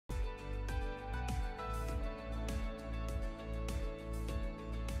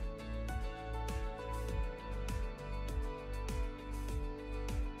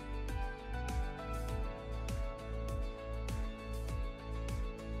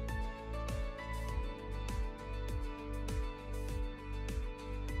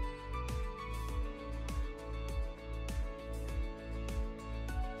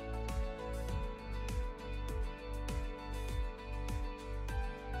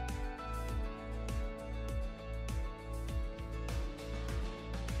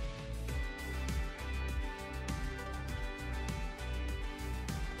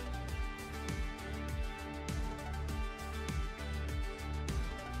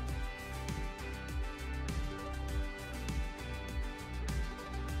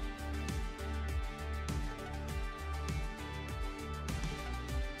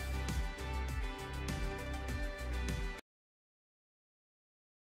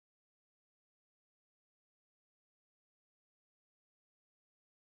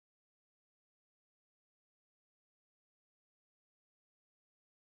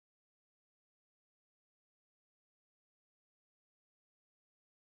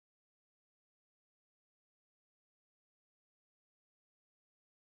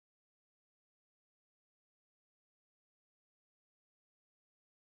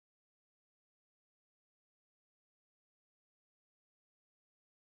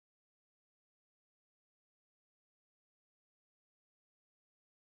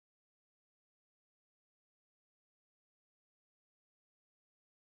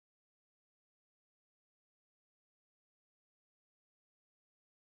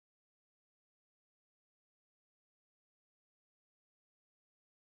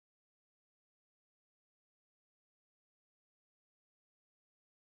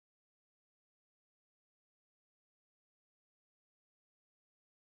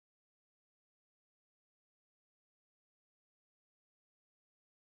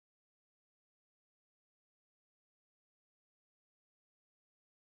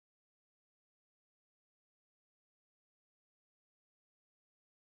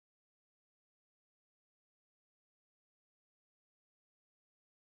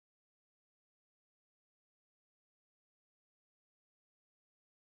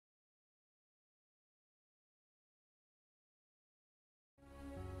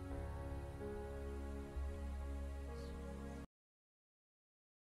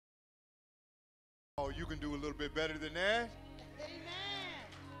Oh, you can do a little bit better than that. Amen.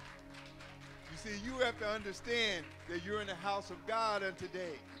 You see, you have to understand that you're in the house of God on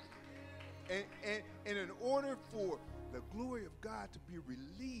today. And in order for the glory of God to be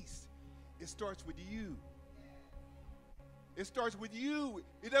released, it starts with you. It starts with you.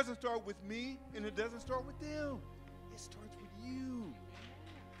 It doesn't start with me, and it doesn't start with them. It starts with you.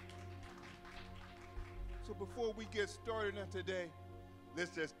 So before we get started on today,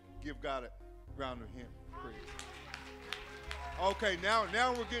 let's just give God a round of him. Praise. Okay, now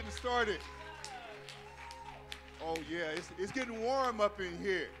we're getting started. Oh yeah, it's getting warm up in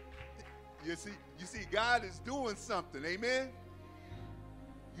here. You see, God is doing something. Amen.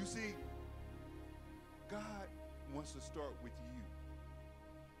 You see, God wants to start with you.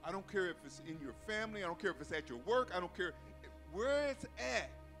 I don't care if it's in your family. I don't care if it's at your work. I don't care where it's at.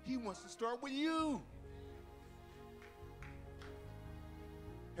 He wants to start with you.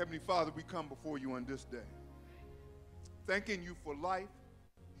 Heavenly Father, we come before you on this day, thanking you for life,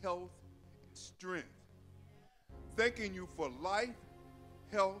 health, and strength. Thanking you for life,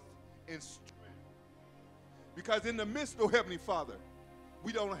 health, and strength. Because in the midst, oh Heavenly Father,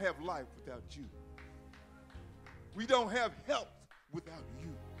 we don't have life without you. We don't have health without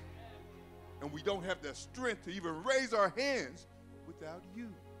you. And we don't have the strength to even raise our hands without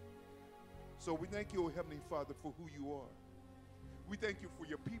you. So we thank you, oh Heavenly Father, for who you are. We thank you for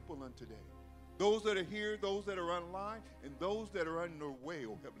your people on today. Those that are here, those that are online, and those that are on their way,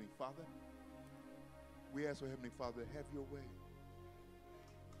 oh Heavenly Father. We ask, oh Heavenly Father, have your way.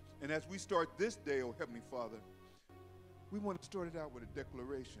 And as we start this day, oh Heavenly Father, we want to start it out with a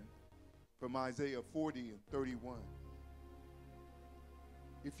declaration from Isaiah 40 and 31.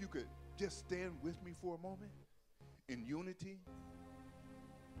 If you could just stand with me for a moment in unity.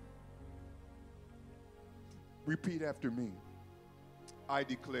 Repeat after me. I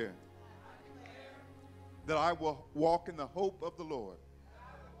declare that I will walk in the hope of the Lord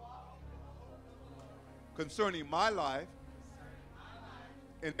concerning my life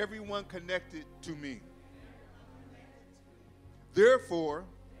and everyone connected to me. Therefore,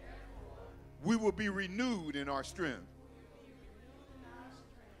 we will be renewed in our strength.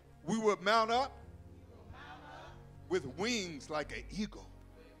 We will mount up with wings like an eagle.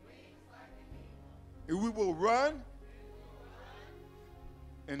 And we will run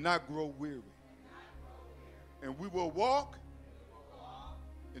and not grow weary. And we will walk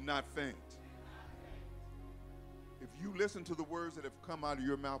and not faint. If you listen to the words that have come out of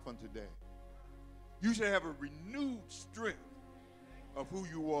your mouth on today, you should have a renewed strength of who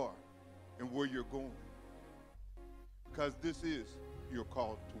you are and where you're going. Because this is your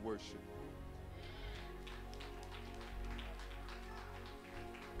call to worship.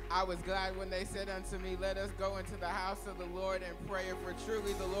 I was glad when they said unto me, let us go into the house of the Lord and pray, for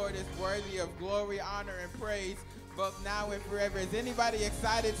truly the Lord is worthy of glory, honor, and praise, both now and forever. Is anybody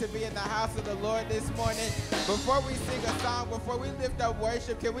excited to be in the house of the Lord this morning? Before we sing a song, before we lift up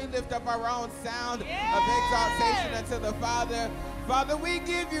worship, can we lift up our own sound of exaltation unto the Father? Father, we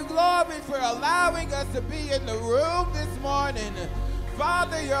give you glory for allowing us to be in the room this morning.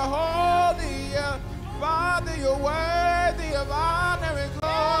 Father, you're holy. Father, you're worthy of honor and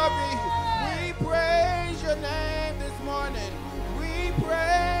glory. We praise your name this morning. We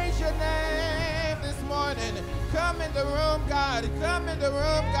praise your name this morning. Come in the room, God. Come in the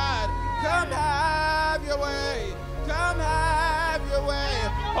room, God. Come have your way. Come have your way.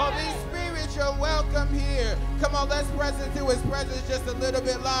 Holy Spirit, you're welcome here. Come on, let's press into his presence just a little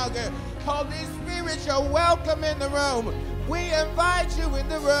bit longer. Holy Spirit, you're welcome in the room. We invite you in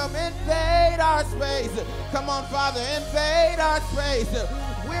the room. Invade our space. Come on, Father, invade our space.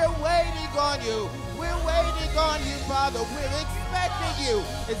 We're waiting on you. We're waiting on you, Father. We're expecting you.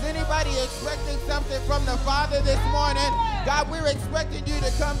 Is anybody expecting something from the Father this morning? God, we're expecting you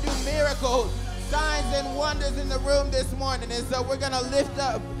to come do miracles, signs, and wonders in the room this morning. And so we're going to lift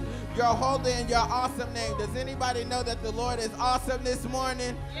up your holy and your awesome name. Does anybody know that the Lord is awesome this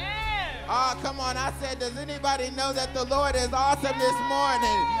morning? Yeah. Oh, come on. I said, does anybody know that the Lord is awesome this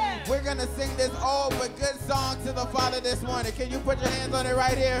morning? We're going to sing this old but good song to the Father this morning. Can you put your hands on it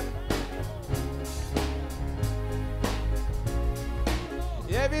right here?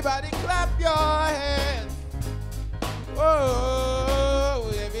 Everybody clap your hands. Oh,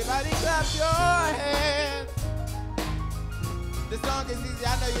 everybody clap your hands. The song is easy.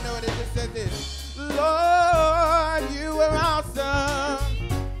 I know you know what it just says this. Lord, you are awesome.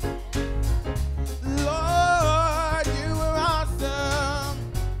 Lord, you are awesome.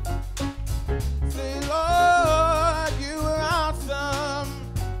 Say, Lord, you are awesome.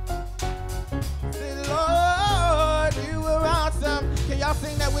 Say, Lord, you are awesome. Can y'all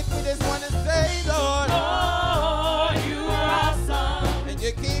sing that with me this morning? Say, Lord.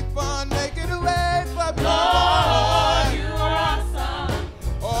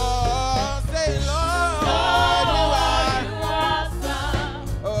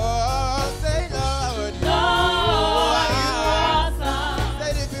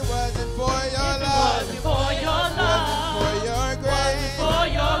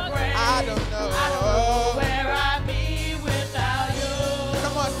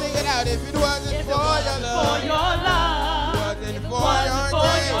 if it wasn't for your love, wasn't for your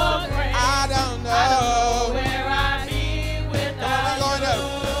grace, I don't know where I'd be without you.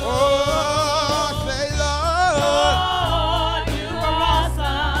 Oh, say Lord, Lord, you are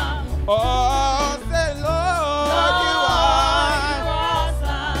awesome. oh, say Lord, you are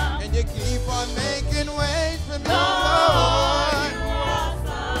awesome. and you keep on making ways for me, Lord. You are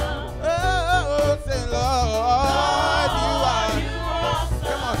awesome. Oh, say Lord, you are.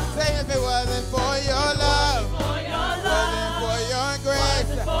 Come on, say if it wasn't for your love, wasn't for your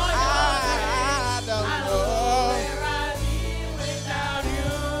grace, I don't know.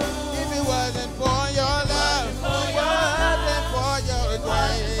 If it wasn't for your love, wasn't for your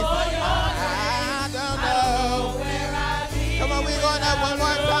grace, I don't know. Come on, we're going up one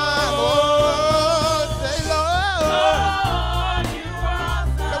more time. Oh, say Lord.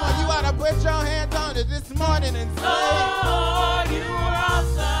 Come on, you ought to put your hands on it this morning and say, Lord, you are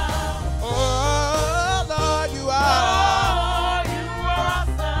awesome. oh, Lord, you are. Lord, you are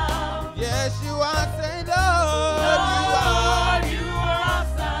awesome. Yes, you are. Say, Lord, you are. Lord, you are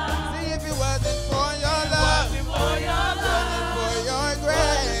awesome. See, if it wasn't for your love, wasn't for your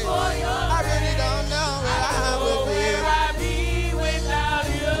grace, I really don't know where I would be. I'd be without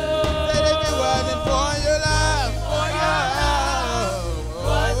you. Say, if it wasn't for your love,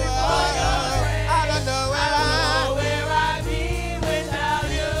 I don't know where I'd be without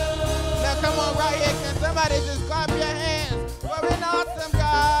you. Now come on right here, can somebody just clap your hands for an awesome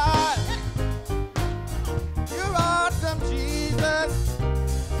God? You're awesome, Jesus.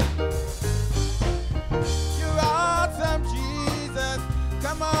 You're awesome, Jesus.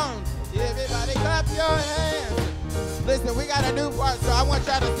 Come on, everybody clap your hands. Listen, we got a new part, so I want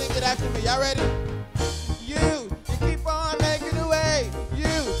y'all to sing it after me. Y'all ready? You keep on making a way.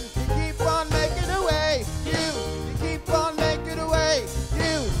 You keep on making a way. You keep on making a way.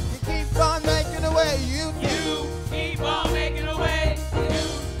 You keep on making a way. You keep on making a way. You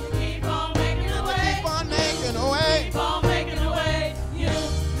keep on making a way. keep on making a way. Keep on making a way. You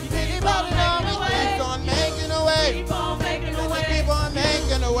Anybody know me? Keep on making a way. keep on making a way. Keep on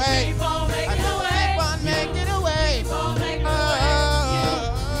making a way. Keep on I making a said way. keep on making a way. Keep on making a way.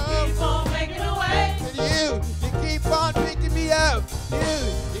 Keep on making a way. You keep on picking me up. You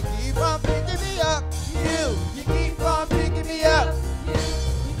keep on picking me up. You keep on picking me up.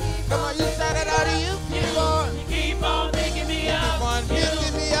 Come on, you shout it out. You keep on. You keep on picking me up. Keep on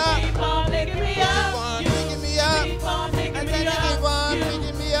picking me up. Keep on picking me Keep up. on picking me up. Keep on picking I me said you up. keep on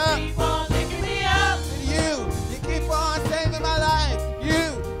picking me up. Keep on picking me up. You keep on saving my life. You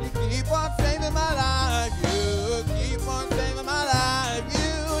keep on saving my life. You keep on saving my life. You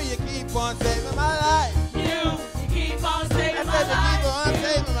keep on saving my life. You keep on saving I my said you life. keep on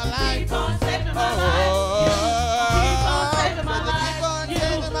saving my life. Keep on saving my life. Keep on saving my life. Keep on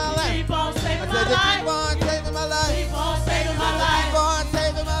saving my life. Keep on I saving my said you life. keep on saving my life. Keep on saving my life. Keep on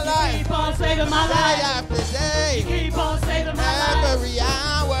saving my life. Keep on saving my Day life. after day. Keep on saving my life. Every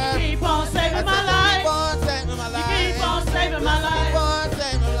hour. Keep on I saving said my you life. keep on saving my life. Keep on saving my Keep life. on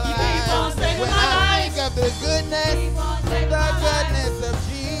saving my life. keep on saving When my I life. think of the goodness, Keep on the saving my life. goodness of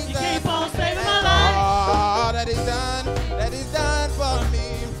Jesus, Keep on saving and my life. all that He's done for me.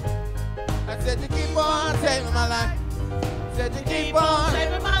 I said you keep on saving my life. Said you keep on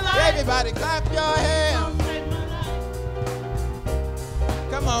saving my life. Everybody clap your hands.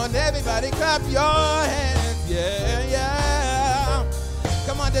 Come on, everybody clap your hands. Yeah, yeah.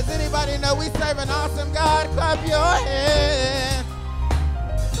 Come on, does anybody know we serve an awesome God? Clap your hands.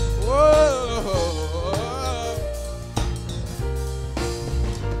 Whoa.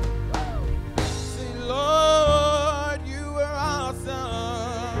 Say, Lord, you are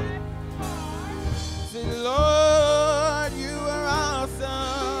awesome. Say, Lord, you are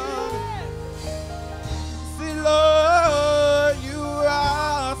awesome. Say, Lord, you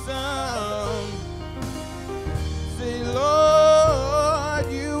are awesome. Say,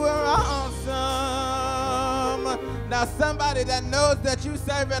 Lord, you are awesome. Now, somebody that knows that you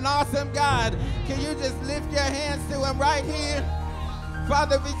serve an awesome God, can you just lift your hands to Him right here?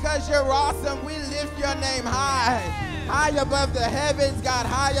 Father, because you're awesome, we lift your name high. High above the heavens, God,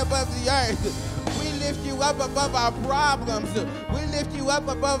 high above the earth. We lift you up above our problems. We lift you up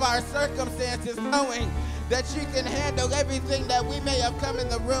above our circumstances, knowing that you can handle everything that we may have come in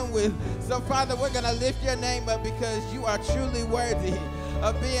the room with. So, Father, we're going to lift your name up because you are truly worthy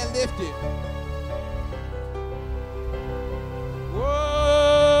of being lifted.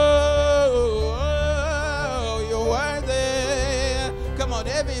 Whoa, you're worthy. Come on,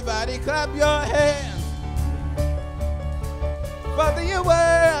 everybody, clap your hands. Father, you're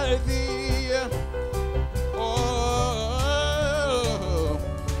worthy. Oh,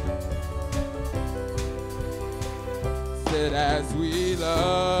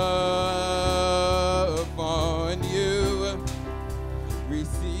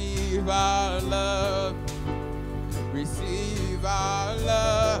 receive our love, receive our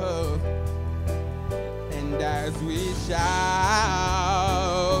love. And as we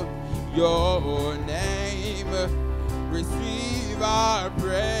shout your name, receive our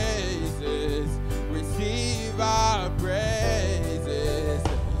praises, receive our praises.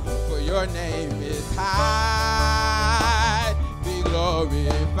 For your name is high, be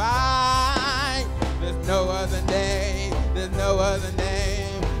glorified. There's no other name, there's no other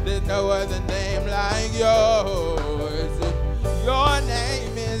name, there's no other name like yours. Your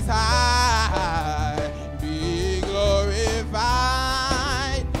name is high, be glorified.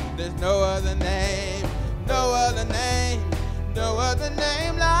 There's no other name, no other name, no other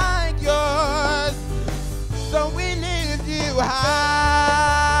name like yours. So we lift you high,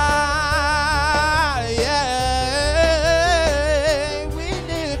 yeah. We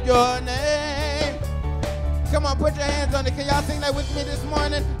lift your name. Come on, put your hands on it. Can y'all sing that with me this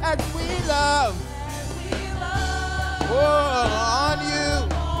morning? As we love, oh, on you,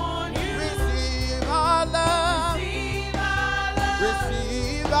 receive our love, receive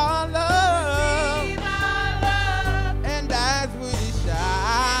our love. And as we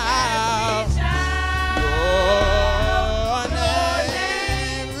shout your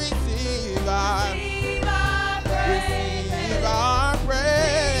name, receive our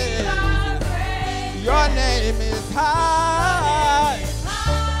praise. Your name is high,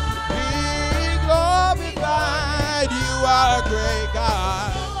 be glorified. You are a great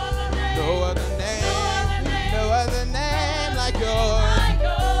God. No other name like yours.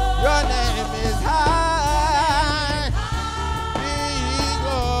 Your name is high, be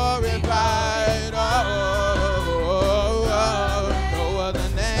glorified.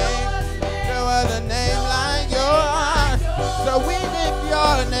 No other name like yours. So we lift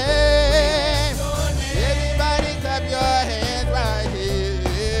your name. Everybody clap your hands right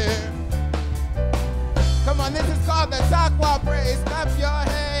here. Come on, this is called the Takwa praise. Clap your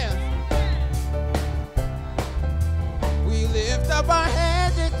hands. We lift up our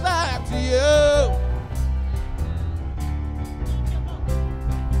hands and clap to you.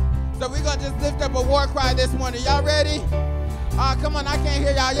 So we're going to just lift up a war cry this morning. Y'all ready? Come on, I can't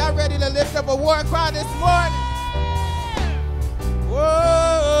hear y'all. Y'all ready to lift up a war cry this morning?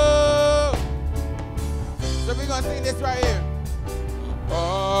 Whoa. So we're going to sing this right here.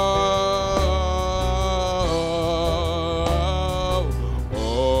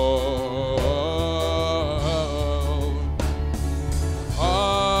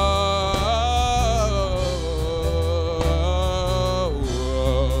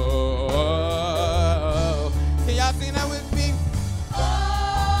 Can y'all sing that with me?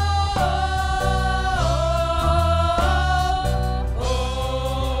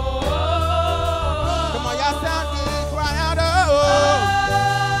 Come on, y'all sound good. Cry out, oh.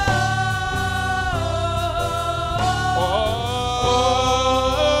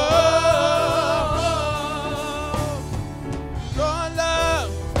 Your love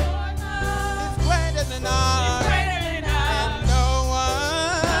is greater than ours, and no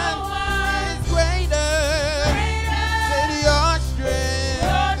one is greater. Say your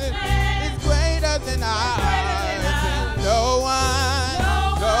strength is greater than ours, and no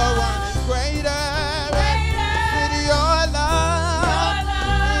one is greater. Say your love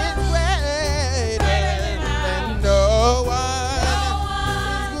is greater, and no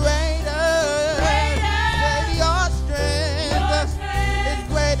one is greater. Say your strength is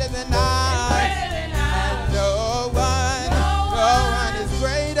greater than ours, and no one is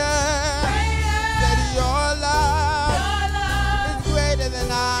greater. Said your love is greater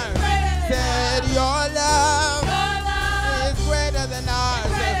than ours. Said your love is greater than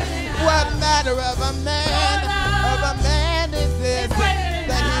ours. What matter of a man is this,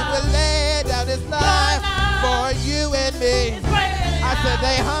 that he will lay down his life for you and me. I said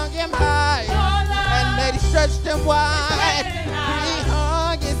they hung him high and they stretched him wide. He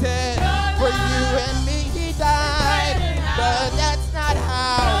hung his head for you and me. He died, but that's not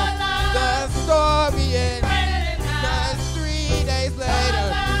how the story ends. 'Cause 3 days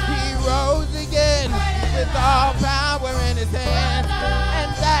later he rose again with all power in his hand.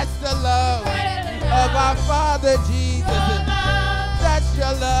 And that's the love of our Father Jesus. That's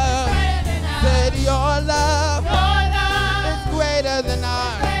your love. Said your love is greater than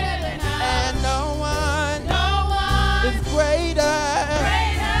ours, and no one is greater.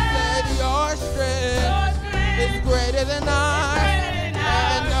 Said your strength is greater than ours,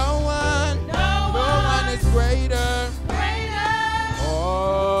 and no one is greater.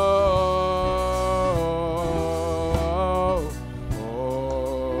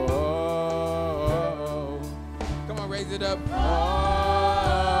 Come on, raise it up.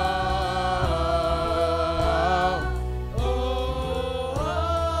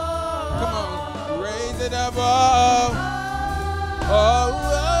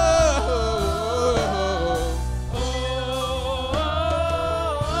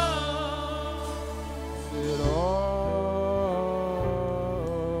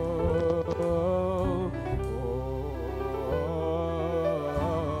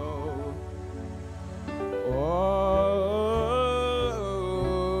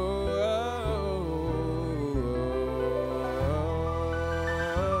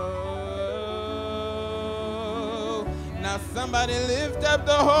 Somebody lift up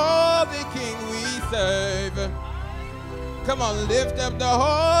the Holy King we serve. Come on, lift up the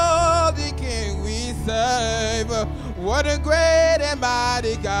Holy King we serve. What a great and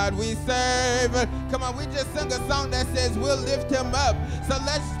mighty God we serve. Come on, we just sung a song that says we'll lift him up. So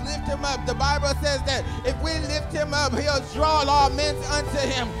let's lift him up. The Bible says that if we lift him up, he'll draw all men unto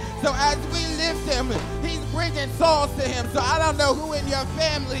him. So as we lift him, he's bringing souls to him. So I don't know who in your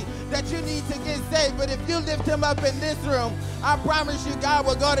family that you need to get saved, but if you lift him up in this room, I promise you God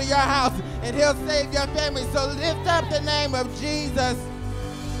will go to your house and he'll save your family. So lift up the name of Jesus.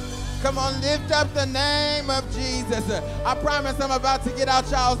 Come on, lift up the name of Jesus. I promise I'm about to get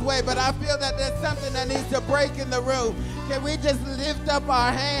out y'all's way, but I feel that there's something that needs to break in the room. Can we just lift up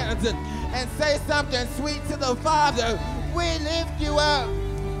our hands and say something sweet to the Father? We lift you up.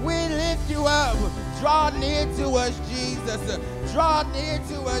 We lift you up. Draw near to us, Jesus. Draw near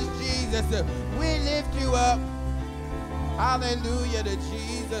to us, Jesus. We lift you up. Hallelujah to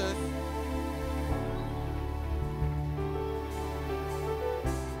Jesus.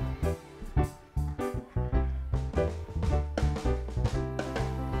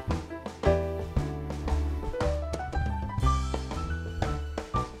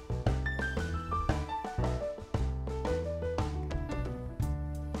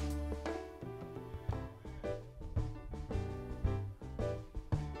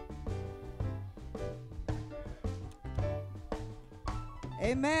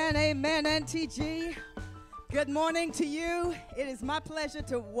 Amen, amen, NTG. Good morning to you. It is my pleasure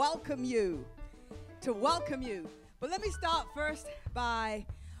to welcome you. But let me start first by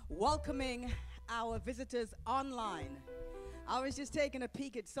welcoming our visitors online. I was just taking a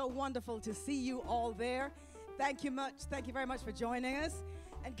peek. It's so wonderful to see you all there. Thank you very much for joining us.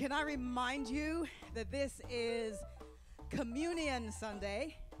 And can I remind you that this is Communion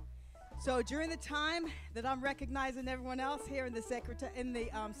Sunday. So during the time that I'm recognizing everyone else here in the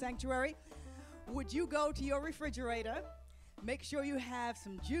sanctuary, would you go to your refrigerator, make sure you have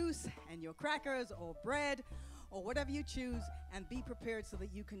some juice and your crackers or bread or whatever you choose, and be prepared so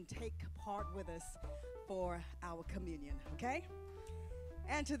that you can take part with us for our communion, okay?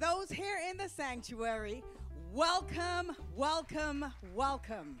 And to those here in the sanctuary, welcome, welcome,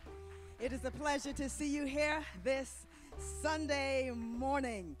 welcome. It is a pleasure to see you here this Sunday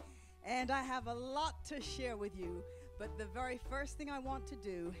morning. And I have a lot to share with you, but the very first thing I want to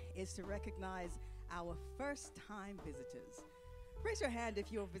do is to recognize our first-time visitors. Raise your hand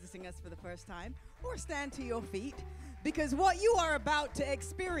if you're visiting us for the first time, or stand to your feet, because what you are about to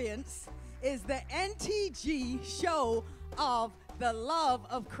experience is the NTG show of the love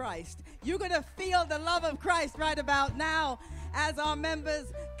of Christ. You're going to feel the love of Christ right about now as our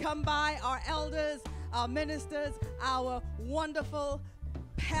members come by, our elders, our ministers, our wonderful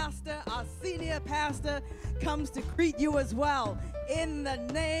pastor, our senior pastor, comes to greet you as well in the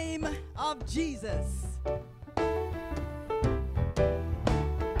name of Jesus.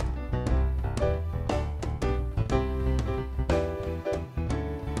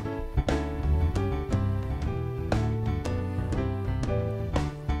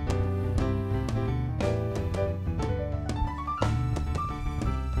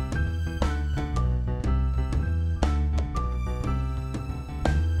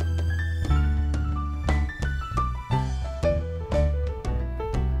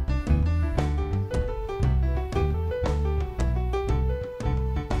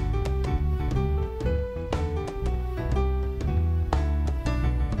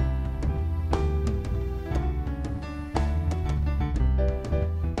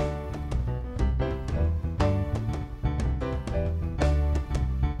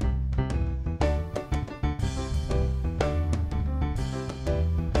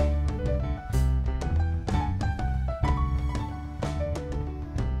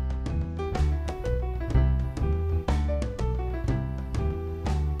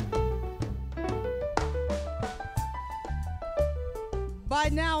 By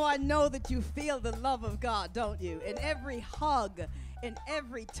now, I know that you feel the love of God, don't you? In every hug, in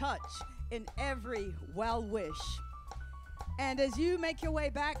every touch, in every well wish. And as you make your way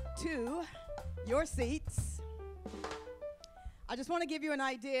back to your seats, I just want to give you an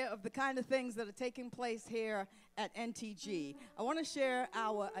idea of the kind of things that are taking place here at NTG. I want to share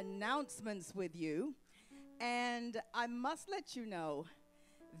our announcements with you. And I must let you know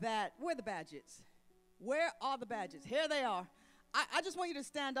that, where are the badges? Where are the badges? Here they are. I just want you to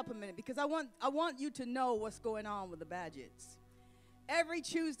stand up a minute because I want you to know what's going on with the badges. Every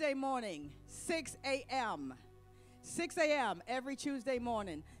Tuesday morning, 6 a.m., 6 a.m. every Tuesday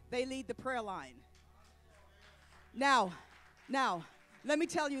morning, they lead the prayer line. Now, Let me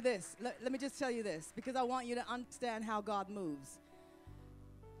tell you this. Let me just tell you this, because I want you to understand how God moves.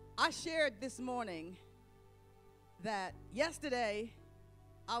 I shared this morning that yesterday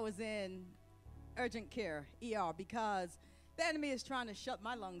I was in urgent care, ER, because the enemy is trying to shut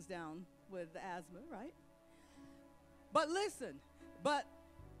my lungs down with asthma, right? But listen, but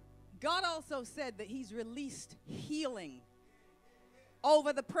God also said that he's released healing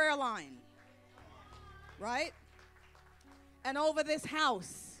over the prayer line, right? And over this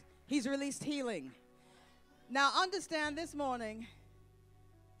house, he's released healing. Now, understand, this morning,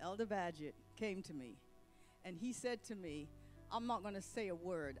 Elder Badgett came to me, and he said to me, I'm not going to say a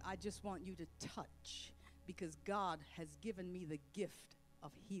word. I just want you to touch, because God has given me the gift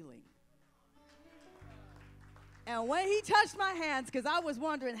of healing. And when he touched my hands, because I was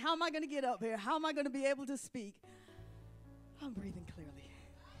wondering, how am I going to get up here? How am I going to be able to speak? I'm breathing clearly.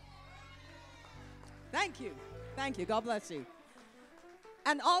 Thank you. Thank you. God bless you.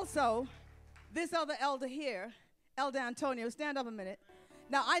 And also, this other elder here, Elder Antonio, stand up a minute.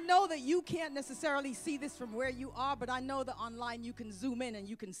 Now, I know that you can't necessarily see this from where you are, but I know that online you can zoom in and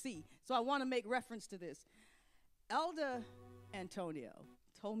you can see. So I want to make reference to this. Elder Antonio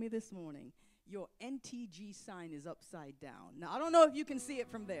told me this morning, your NTG sign is upside down. Now, I don't know if you can see it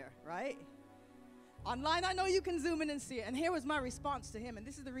from there, right? Online, I know you can zoom in and see it. And here was my response to him, and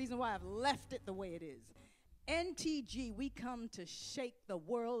this is the reason why I've left it the way it is. NTG, we come to shake the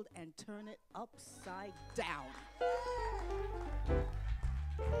world and turn it upside down.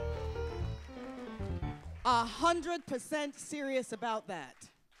 100% serious about that.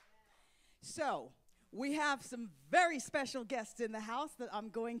 So, we have some very special guests in the house that I'm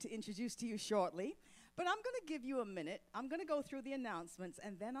going to introduce to you shortly. But I'm going to give you a minute. I'm going to go through the announcements,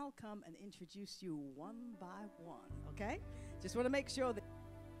 and then I'll come and introduce you one by one, okay? Just want to make sure that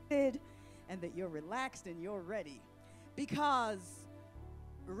you're good and that you're relaxed and you're ready. Because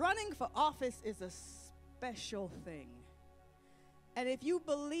running for office is a special thing. And if you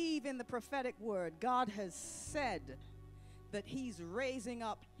believe in the prophetic word, God has said that he's raising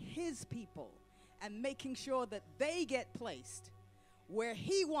up his people and making sure that they get placed where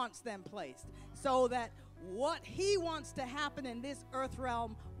he wants them placed, so that what he wants to happen in this earth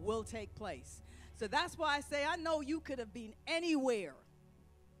realm will take place. So that's why I say, I know you could have been anywhere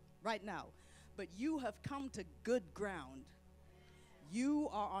right now, but you have come to good ground. You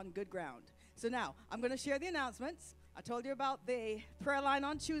are on good ground. So now, I'm going to share the announcements. I told you about the prayer line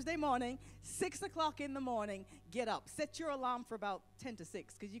on Tuesday morning, 6 o'clock in the morning. Get up. Set your alarm for about 10 to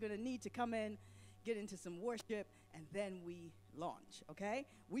 6, because you're going to need to come in, get into some worship, and then we launch, okay?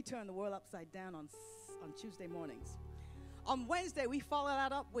 We turn the world upside down on Tuesday mornings. On Wednesday, we follow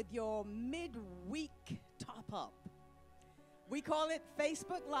that up with your midweek top-up. We call it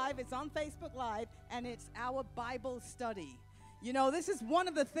Facebook Live. It's on Facebook Live, and it's our Bible study. You know, this is one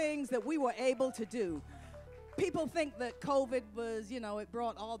of the things that we were able to do. People think that COVID was, you know, it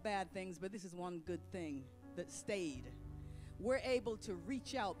brought all bad things, but this is one good thing that stayed. We're able to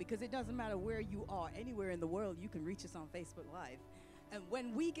reach out, because it doesn't matter where you are. Anywhere in the world, you can reach us on Facebook Live. And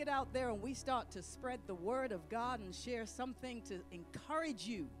when we get out there and we start to spread the word of God and share something to encourage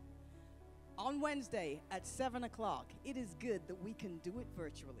you on Wednesday at 7 o'clock, it is good that we can do it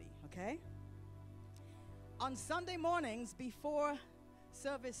virtually, okay? On Sunday mornings, before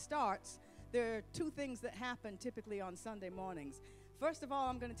service starts, there are two things that happen typically on Sunday mornings. First of all,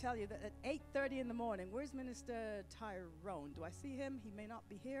 I'm going to tell you that at 8:30 in the morning, where's Minister Tyrone? Do I see him? He may not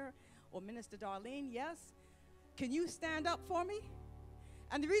be here. Or Minister Darlene, yes? Can you stand up for me?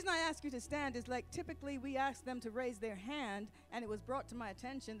 And the reason I ask you to stand is, like, typically we ask them to raise their hand, and it was brought to my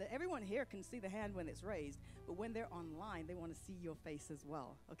attention that everyone here can see the hand when it's raised, but when they're online, they want to see your face as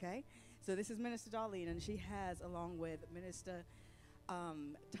well, okay? So this is Minister Darlene, and she has, along with Minister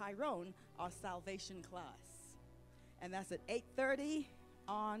Tyrone, our salvation class. And that's at 8:30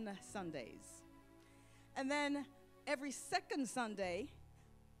 on Sundays. And then every second Sunday,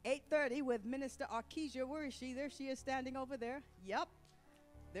 8:30 with Minister Arkesia. Where is she? There she is, standing over there. Yep,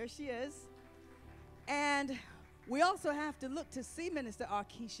 there she is. And we also have to look to see Minister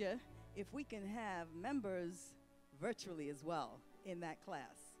Arkesia if we can have members virtually as well in that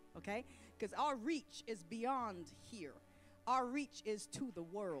class, okay? Because our reach is beyond here. Our reach is to the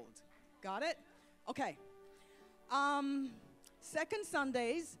world. Got it? Okay. Second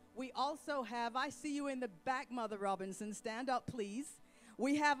Sundays, we also have, I see you in the back, Mother Robinson. Stand up, please.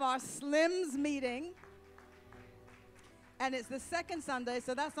 We have our Slims meeting. And it's the second Sunday,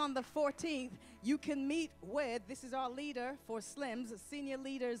 so that's on the 14th. You can meet with, this is our leader for Slims, senior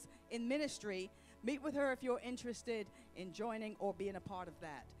leaders in ministry. Meet with her if you're interested in joining or being a part of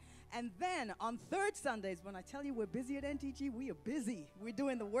that. And then on third Sundays, when I tell you we're busy at NTG, we are busy. We're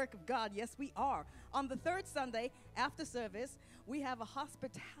doing the work of God. Yes, we are. On the third Sunday after service, we have a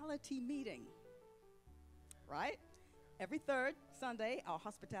hospitality meeting. Right? Every third Sunday, our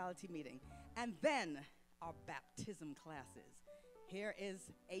hospitality meeting. And then our baptism classes. Here is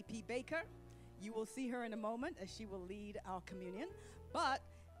AP Baker. You will see her in a moment as she will lead our communion. But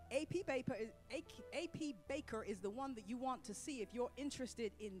AP Baker is the one that you want to see if you're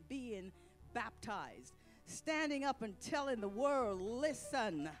interested in being baptized. Standing up and telling the world,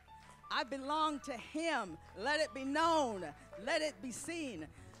 listen, I belong to him. Let it be known. Let it be seen.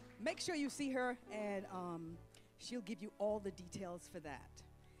 Make sure you see her, and she'll give you all the details for that.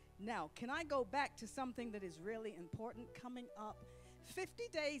 Now, can I go back to something that is really important coming up? 50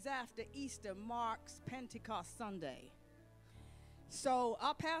 days after Easter marks Pentecost Sunday. So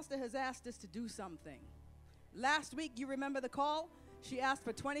our pastor has asked us to do something. Last week, you remember the call? She asked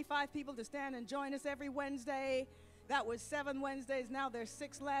for 25 people to stand and join us every Wednesday. That was 7 Wednesdays. Now there's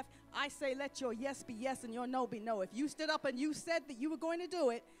 6 left. I say let your yes be yes and your no be no. If you stood up and you said that you were going to do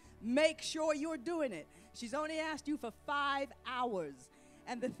it, make sure you're doing it. She's only asked you for 5 hours.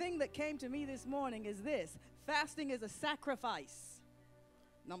 And the thing that came to me this morning is this. Fasting is a sacrifice.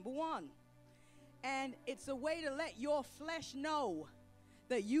 Number 1. And it's a way to let your flesh know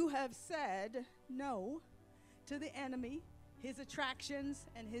that you have said no to the enemy, his attractions,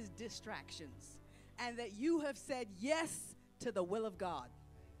 and his distractions. And that you have said yes to the will of God.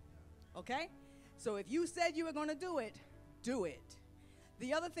 Okay? So if you said you were going to do it, do it.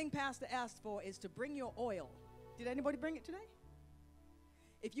 The other thing Pastor asked for is to bring your oil. Did anybody bring it today?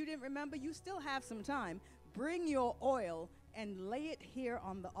 If you didn't remember, you still have some time. Bring your oil and lay it here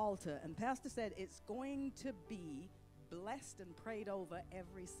on the altar. And Pastor said it's going to be blessed and prayed over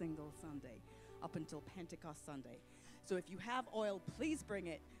every single Sunday up until Pentecost Sunday. So if you have oil, please bring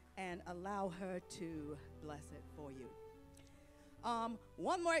it and allow her to bless it for you.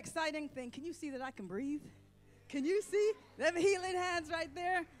 One more exciting thing. Can you see that I can breathe? Can you see them healing hands right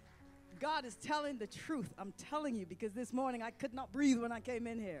there? God is telling the truth. I'm telling you, because this morning I could not breathe when I came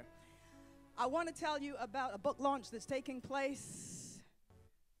in here. I want to tell you about a book launch that's taking place.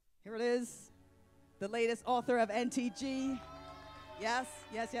 Here it is. The latest author of NTG. Yes.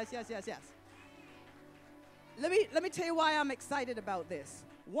 Let me tell you why I'm excited about this.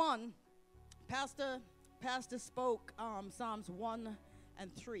 One, Pastor spoke Psalms 1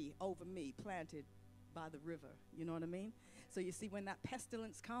 and 3 over me, planted by the river. You know what I mean? So you see, when that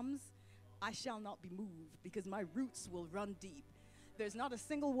pestilence comes, I shall not be moved, because my roots will run deep. There's not a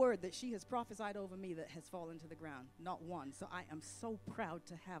single word that she has prophesied over me that has fallen to the ground. Not one. So I am so proud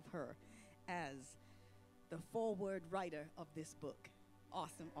to have her as the foreword writer of this book.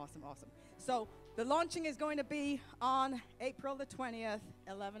 Awesome. So the launching is going to be on April the 20th,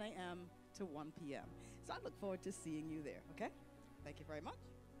 11 a.m. to 1 p.m. So I look forward to seeing you there, okay? Thank you very much.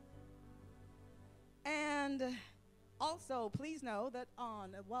 And also, please know that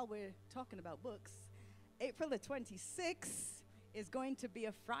while we're talking about books, April the 26th is going to be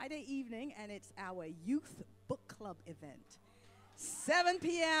a Friday evening, and it's our youth book club event. 7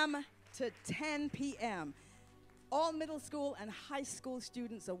 p.m. to 10 p.m. All middle school and high school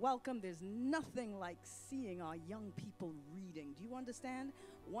students are welcome. There's nothing like seeing our young people reading. Do you understand?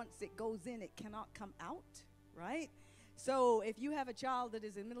 Once it goes in, it cannot come out, right? So if you have a child that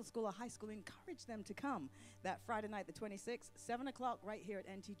is in middle school or high school, encourage them to come that Friday night, the 26th, 7 o'clock, right here at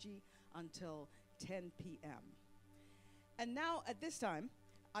NTG until 10 p.m. And now, at this time,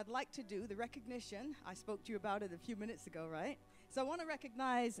 I'd like to do the recognition. I spoke to you about it a few minutes ago, right? So I want to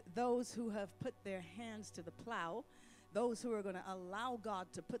recognize those who have put their hands to the plow, those who are going to allow God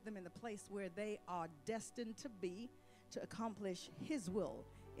to put them in the place where they are destined to be, to accomplish his will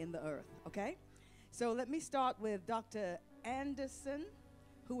in the earth, okay? So let me start with Dr. Anderson,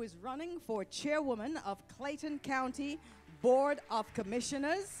 who is running for chairwoman of Clayton County Board of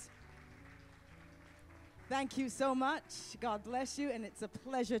Commissioners. Thank you so much. God bless you, and it's a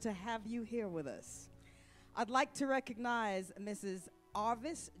pleasure to have you here with us. I'd like to recognize Mrs.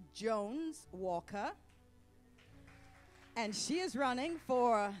 Arvis Jones Walker, and she is running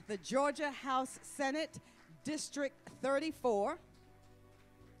for the Georgia House Senate District 34.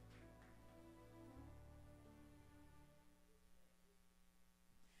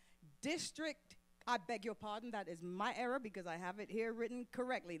 I beg your pardon, that is my error because I have it here written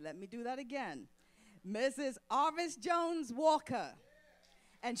correctly. Let me do that again. Mrs. Arvis Jones Walker,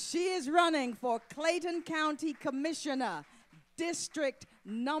 and she is running for Clayton County Commissioner, District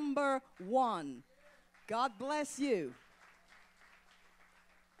number 1. God bless you.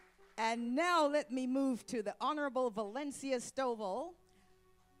 And now let me move to the Honorable Valencia Stovall,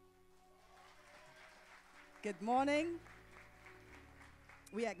 Good morning.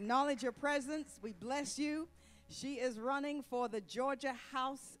 We acknowledge your presence. We bless you. She is running for the Georgia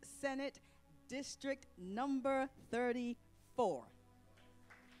House Senate District number 34.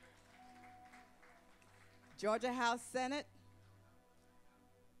 Georgia House Senate.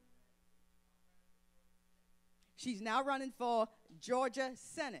 She's now running for Georgia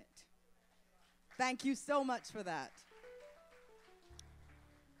Senate. Thank you so much for that.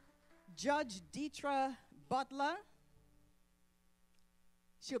 Judge Deetra Butler.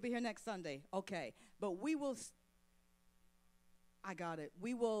 She'll be here next Sunday. Okay. But we will, I got it.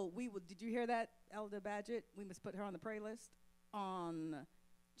 We will, did you hear that, Elder Badgett? We must put her on the prayer list on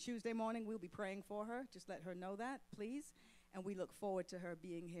Tuesday morning. We'll be praying for her. Just let her know that, please. And we look forward to her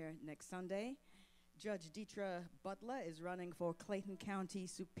being here next Sunday. Judge Deetra Butler is running for Clayton County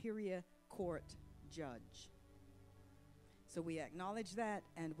Superior Court Judge. So we acknowledge that,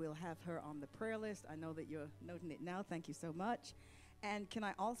 and we'll have her on the prayer list. I know that you're noting it now. Thank you so much. And can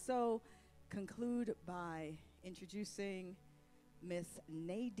I also conclude by introducing Miss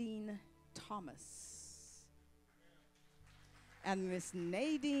Nadine Thomas. And Miss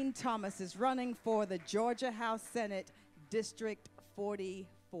Nadine Thomas is running for the Georgia House Senate District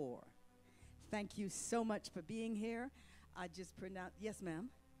 44. Thank you so much for being here. I just pronounced, yes, ma'am.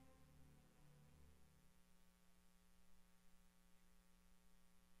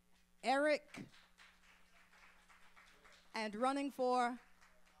 Eric, and running for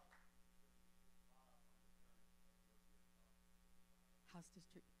House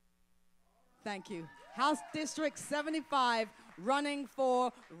District. Thank you. House District 75, running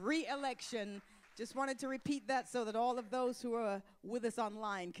for re-election. Just wanted to repeat that so that all of those who are with us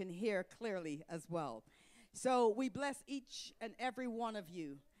online can hear clearly as well. So we bless each and every one of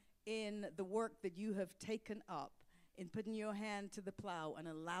you in the work that you have taken up, in putting your hand to the plow and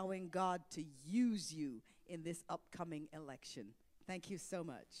allowing God to use you in this upcoming election. Thank you so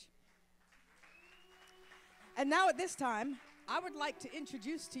much. And now at this time, I would like to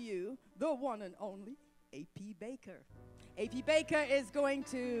introduce to you the one and only A.P. Baker. A.P. Baker is going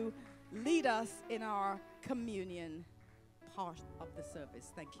to lead us in our communion part of the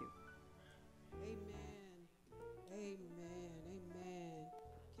service. Thank you. Amen. Amen. Amen.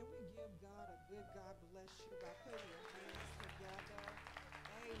 Can we give God a good God bless you by putting your hands together?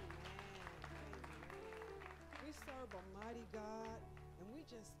 Amen. Amen. We serve a mighty God, and we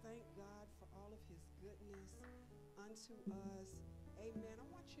just thank God for all of his goodness unto us. Amen. I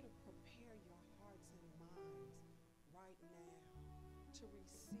want you to prepare your hearts and minds right now to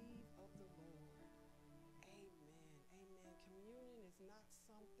receive of the Lord. Amen. Amen. Communion is not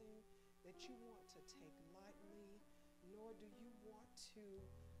something that you want to take lightly, nor do you want to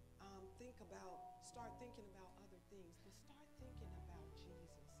start thinking about other things, but start thinking about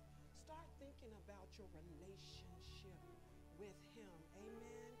Jesus. Start thinking about your relationship with him.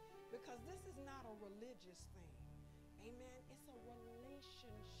 Amen. Because this is not a religious thing. Amen. It's a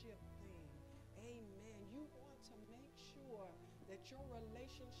relationship thing. Amen. You want to make sure that your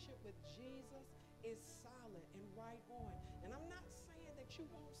relationship with Jesus is solid and right on. And I'm not saying that you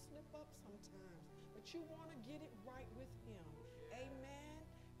won't slip up sometimes, but you want to get it right with him. Amen.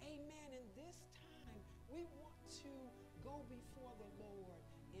 Amen. And this time, we want to go before the Lord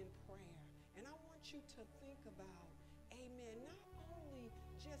in prayer. And I want you to think about, amen, not only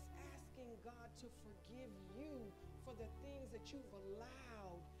just asking God to forgive you for the things that you've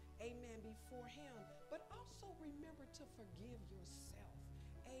allowed, amen, before him, but also remember to forgive yourself.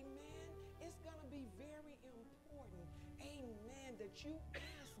 Amen. It's going to be very important, amen, that you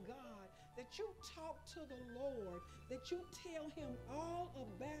ask God, that you talk to the Lord, that you tell him all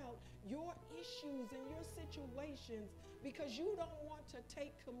about your issues and your situations, because you don't want to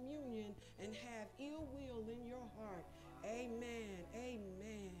take communion and have ill will in your heart. Amen.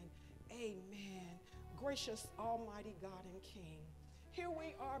 Amen. Amen. Gracious Almighty God and King, here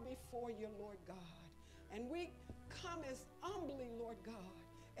we are before you, Lord God, and we come as humbly, Lord God,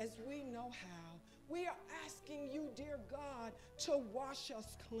 as we know how. We are asking you, dear God, to wash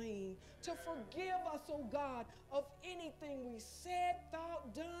us clean, to forgive us, oh God, of anything we said,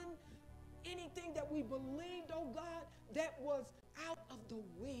 thought, done, anything that we believed, oh God, that was out of the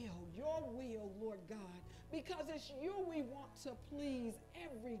will, your will, Lord God, because it's you we want to please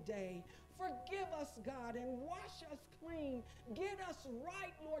every day. Forgive us, God, and wash us clean. Get us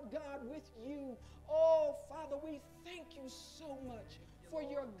right, Lord God, with you. Oh, Father, we thank you so much for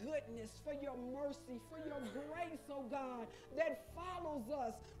your goodness, for your mercy, for your grace, oh God, that follows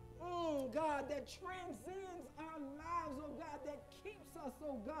us God, that transcends our lives, oh God, that keeps us,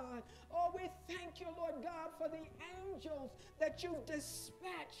 oh God. Oh, we thank you, Lord God, for the angels that you've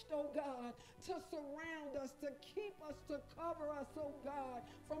dispatched, oh God, to surround us, to keep us, to cover us, oh God,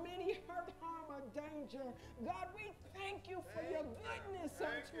 from any hurt, harm, or danger. God, we thank you for your goodness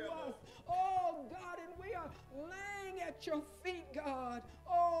unto us. Oh God, and we are laying at your feet, God.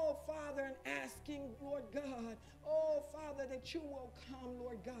 Oh Father, and asking, Lord God, oh Father, that you will come,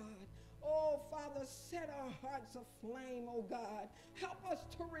 Lord God. Oh, Father, set our hearts aflame, oh God. Help us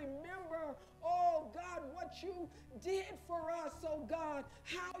to remember, oh God, what you did for us, oh God.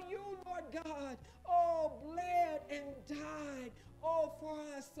 How you, Lord God, oh, bled and died, oh, for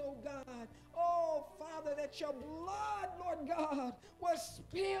us, oh God. Oh, Father, that your blood, Lord God, was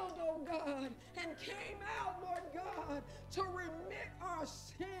spilled, oh God, and came out, Lord God, to remit our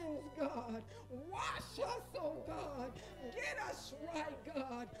sins, God. Wash us, oh God. Get us right,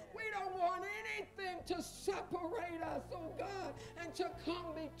 God. We don't want anything to separate us, oh God, and to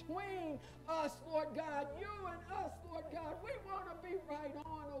come between us, Lord God. You and us, Lord God. We want to be right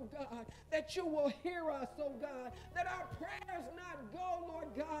on, oh God, that you will hear us, oh God, that our prayers not go, Lord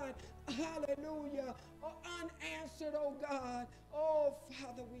God, hallelujah, unanswered, oh God. Oh,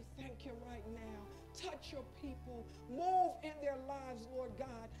 Father, we thank you right now. Touch your people. Move in their lives, Lord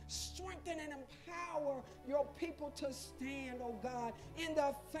God. Strengthen and empower your people to stand, oh God, in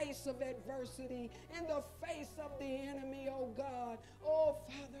the face of adversity, in the face of the enemy, oh God. Oh,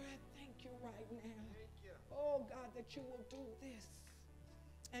 Father, I thank you right now. Oh, God, that you will do this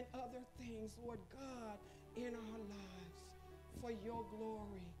and other things, Lord God, in our lives for your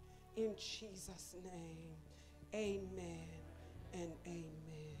glory. In Jesus' name, amen and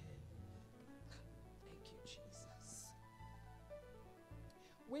amen. Thank you, Jesus.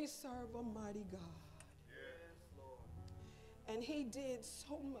 We serve a mighty God. Yes, Lord. And he did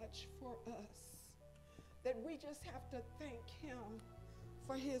so much for us that we just have to thank him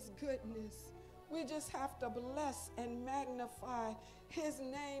for his goodness. We just have to bless and magnify his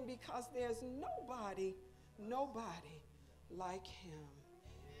name because there's nobody like him.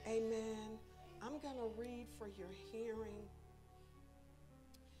 Amen. I'm going to read for your hearing.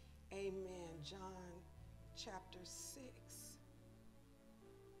 Amen. John chapter 6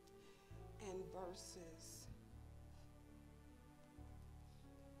 and verses,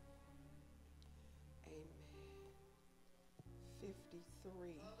 amen,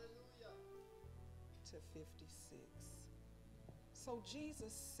 53 to 56. So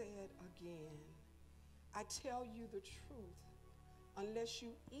Jesus said again, I tell you the truth, unless you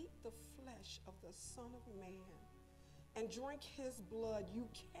eat the flesh of the Son of Man and drink his blood, you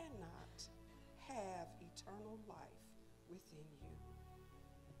cannot have eternal life within you.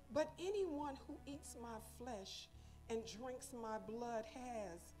 But anyone who eats my flesh and drinks my blood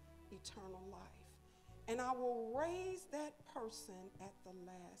has eternal life, and I will raise that person at the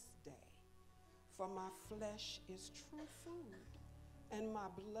last day. For my flesh is true food, and my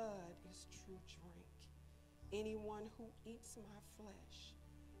blood is true drink. Anyone who eats my flesh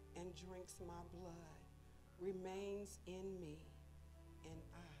and drinks my blood remains in me, and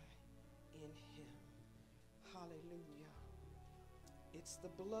I in him. Hallelujah. It's the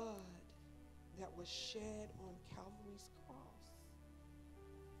blood that was shed on Calvary's cross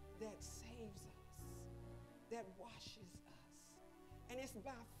that saves us, that washes us. And it's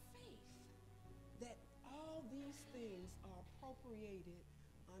by faith that all these things are appropriated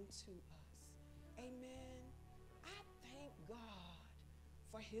unto us. Amen. I thank God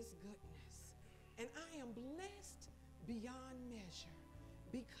for his goodness. And I am blessed beyond measure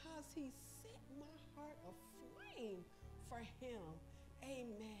because he set my heart aflame for him.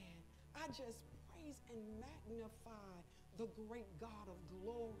 Amen. I just praise and magnify the great God of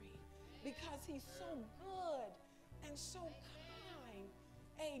glory because he's so good and so kind.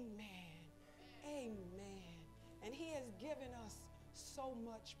 Amen. Amen. And he has given us so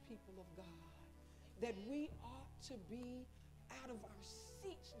much, people of God, that we ought to be out of our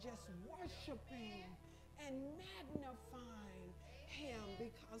seats just worshiping and magnifying him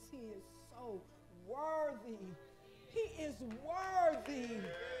because he is so worthy. He is worthy.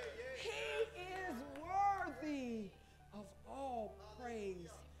 He is worthy of all praise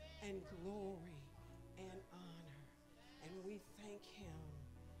and glory and honor. And we thank him,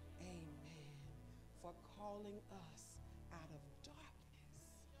 amen, for calling us out of darkness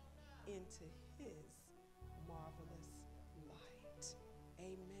into his marvelous light.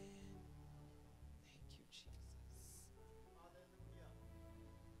 Amen. Thank you, Jesus. Hallelujah.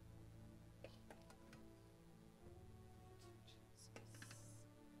 Thank you, Jesus. Thank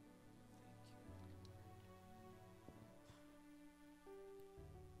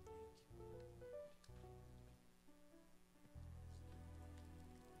you.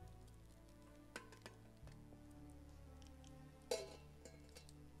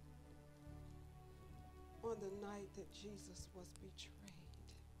 on the night that Jesus was betrayed,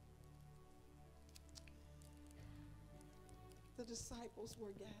 the disciples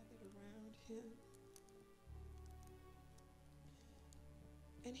were gathered around him.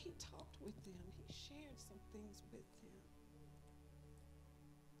 And he talked with them. He shared some things with them.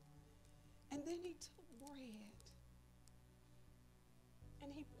 And then he took bread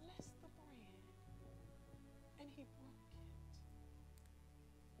and he blessed the bread and he broke it.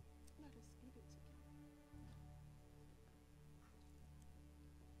 Let us eat it together.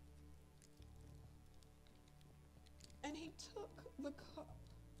 And he took the cup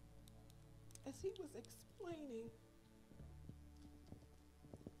as he was explaining.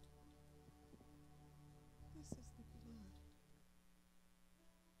 This is the blood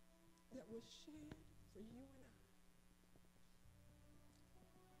that was shed for you and I.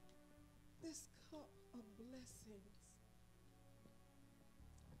 This cup of blessings,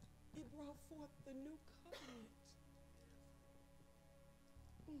 it brought forth the new covenant.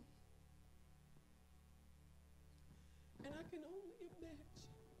 And I can only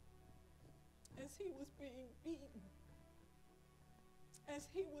imagine as he was being beaten, as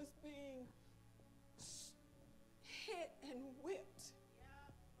he was being hit and whipped,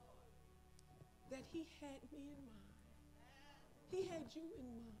 that he had me in mind. He had you in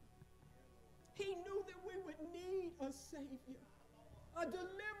mind. He knew that we would need a Savior, a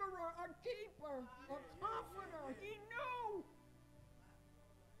deliverer, a keeper, a comforter. He knew.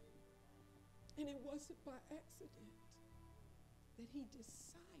 And it wasn't by accident that he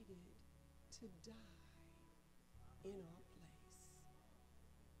decided to die in our place.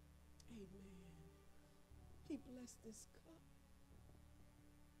 Amen. He blessed this cup.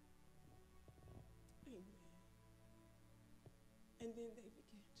 Amen. And then they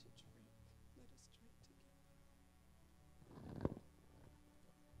began to drink. Let us drink together.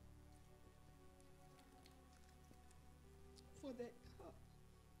 For that cup,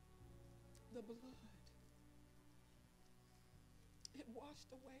 the blood, it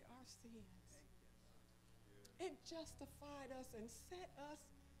washed away our sins. It justified us and set us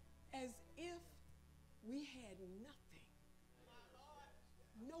as if we had nothing.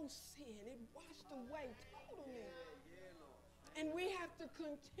 No sin. It washed away totally. And we have to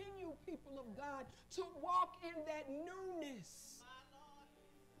continue, people of God, to walk in that newness.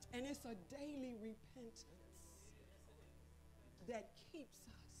 And it's a daily repentance that keeps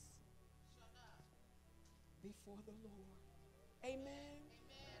us before the Lord. Amen.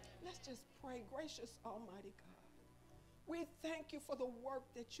 Let's just pray. Gracious Almighty God, we thank you for the work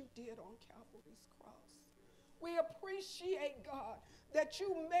that you did on Calvary's cross. We appreciate, God, that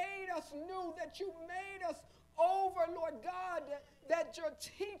you made us new, that you made us over, Lord God, that you're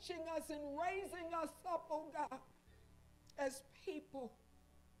teaching us and raising us up, oh God, as people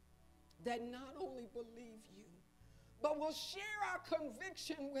that not only believe you, but will share our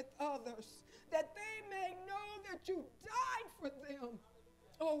conviction with others, that they may know that you died for them,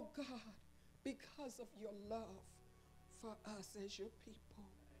 oh God, because of your love for us as your people.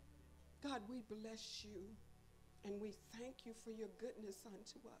 God, we bless you and we thank you for your goodness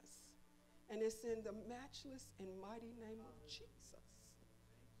unto us. And it's in the matchless and mighty name of Jesus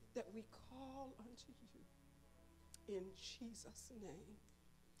that we call unto you. In Jesus' name,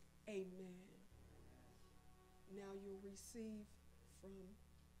 amen. Now you'll receive from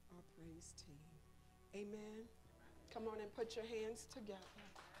our praise team. Amen. Come on and put your hands together.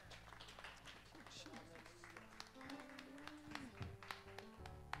 Thank you, Jesus.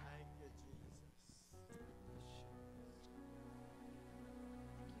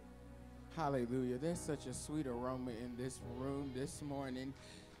 Hallelujah. There's such a sweet aroma in this room this morning.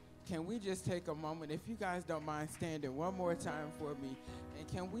 Can we just take a moment, if you guys don't mind standing one more time for me, and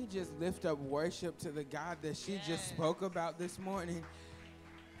can we just lift up worship to the God that she just spoke about this morning,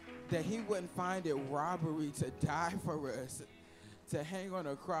 that he wouldn't find it robbery to die for us, to hang on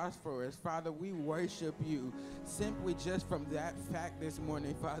a cross for us. Father, we worship you simply just from that fact this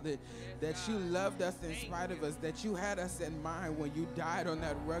morning, Father, that you loved us in spite of us, that you had us in mind when you died on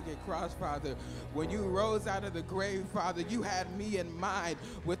that rugged cross, Father. When you rose out of the grave, Father, you had me in mind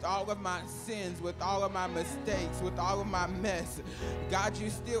with all of my sins, with all of my mistakes, with all of my mess. God, you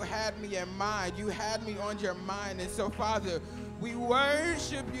still had me in mind. You had me on your mind. And so, Father, we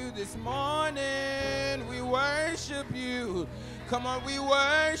worship you this morning. We worship you. Come on, we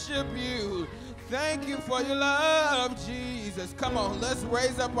worship you. Thank you for your love, Jesus. Come on, let's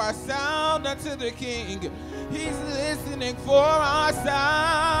raise up our sound unto the King. He's listening for our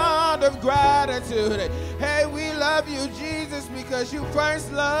sound of gratitude. Hey, we love you, Jesus, because you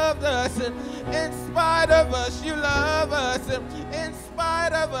first loved us. In spite of us, you love us. In spite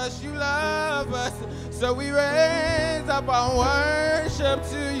spite of us, you love us. So we raise up our worship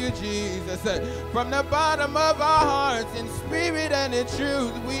to you, Jesus. From the bottom of our hearts, in spirit and in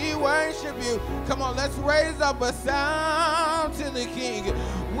truth, we worship you. Come on, let's raise up a sound to the King.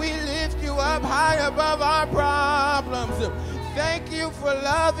 We lift you up high above our problems. Thank you for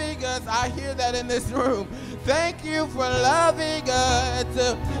loving us. I hear that in this room. Thank you for loving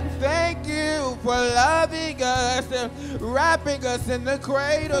us. Thank you for loving us. Wrapping us in the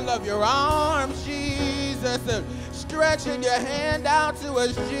cradle of your arms, Jesus. Stretching your hand out to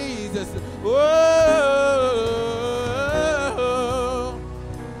us, Jesus. Whoa.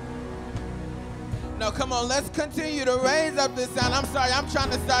 No, come on, let's continue to raise up this sound. I'm sorry, I'm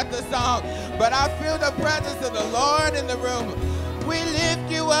trying to start the song, but I feel the presence of the Lord in the room. We lift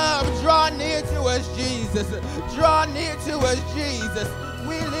you up. Draw near to us, Jesus. Draw near to us, Jesus.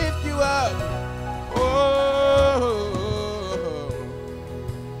 We lift you up. Oh,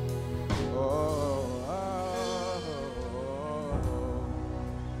 oh, oh, oh.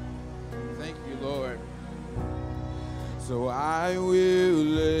 Thank you, Lord. So I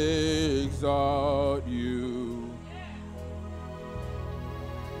will exalt you.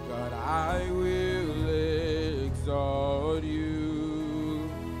 God, I will exalt you.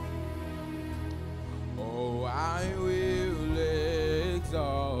 Oh, I will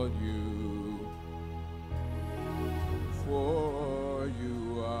exalt you, for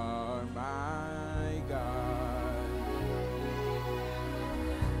you are my God.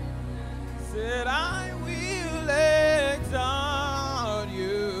 Said I will exalt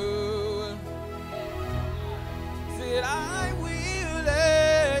you. Said I will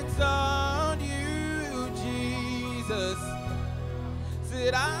exalt you, Jesus.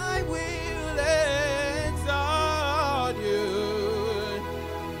 Said I will exalt you,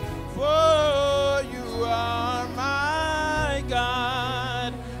 for you are my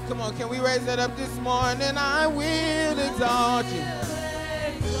God. Come on, can we raise that up this morning? I will exalt you.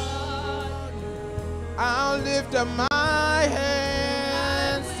 I'll lift up my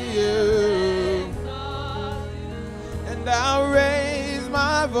hands to you, and I'll raise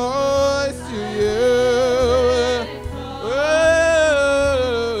my voice to you. Oh,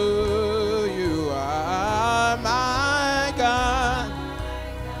 you are my God.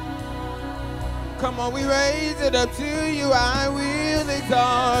 Come on, we raise it up to you. I will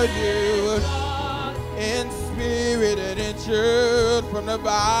exalt you in spirit and in truth, from the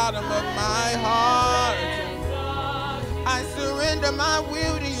bottom of my heart. I surrender my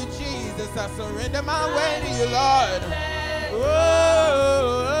will to you, Jesus. I surrender my way to you, Lord. Oh,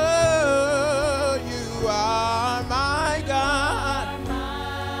 you are my God.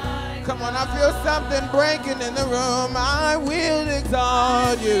 Come on, I feel something breaking in the room. I will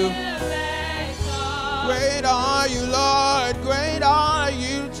exalt you. Great are you, Lord. Great are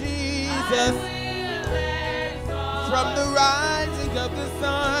you, Jesus. From the rising of the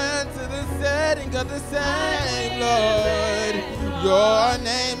sun to the setting of the same, Lord, your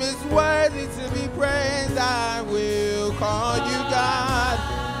name is worthy to be praised. I will call you God.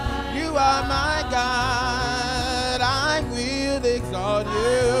 You are my God. I will exalt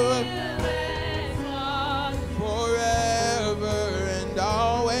you forever and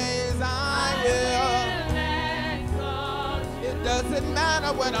always. I will. It doesn't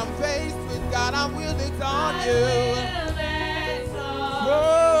matter what I'm faced with, God, I will exalt you. Oh,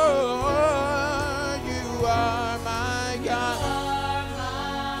 you are my God.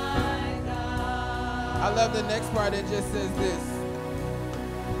 I love the next part. It just says this.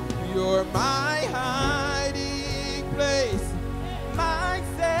 You're my hiding place, my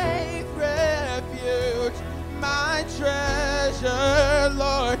safe refuge, my treasure,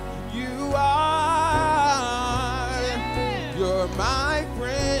 Lord, you are. You're my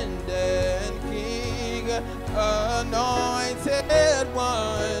friend and King, anointed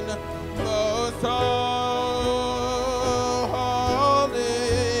one, most holy.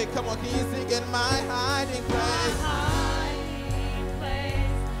 Come on, can you sing in my hiding place?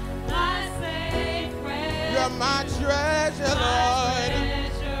 You're my treasure, Lord.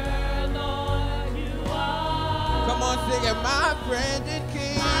 Come on, sing it, my friend and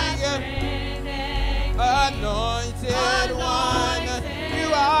King, anointed one. You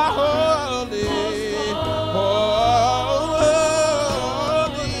are holy, holy,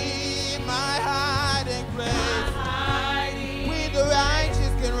 my hiding place. We the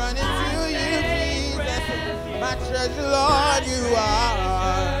righteous can run into you, Jesus. My treasure, Lord, you are.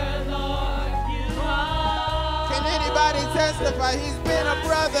 Anybody testify he's been a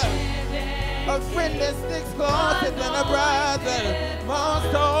brother, a friend that sticks closer than a brother,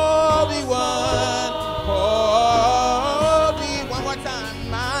 most holy one, holy. One more time.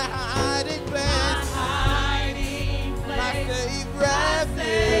 my hiding place, my safe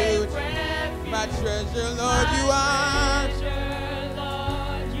refuge, my treasure, Lord, you are.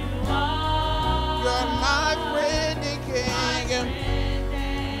 You're my friend and king,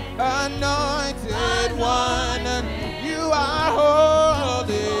 anointed one. You are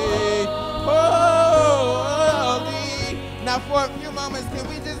holy, holy. Now for a few moments, can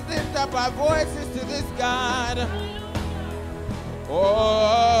we just lift up our voices to this God?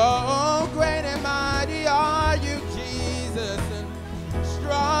 Oh, great and mighty are you, Jesus.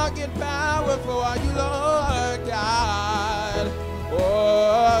 Strong and powerful are you, Lord God. Oh,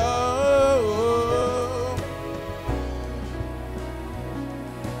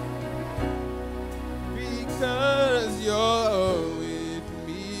 because you're with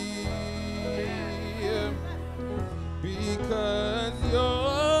me. Because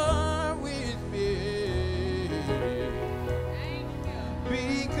you're with me.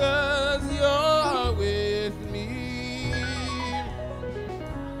 Because you're with me,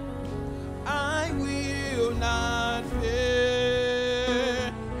 I will not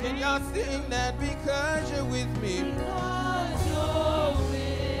fear. Can y'all sing that? Because you're with me. Because you're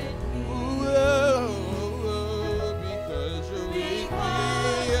with me. Ooh, oh, oh, because you're with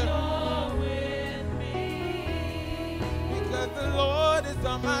me. Because the Lord is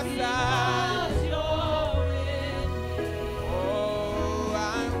on my side.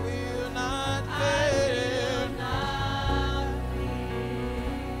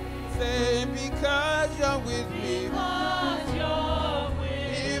 Because you're with me.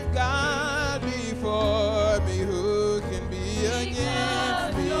 If God be for me, who can be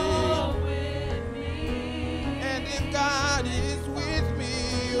against me? And if God is with me,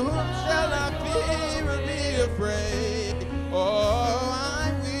 whom shall I fear or be afraid? Oh,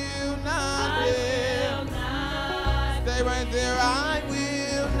 I will not fear. Stay right there. I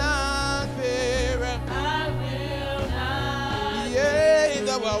will not fear. Yea,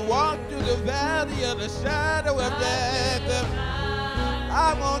 though I walk the valley of the shadow of death,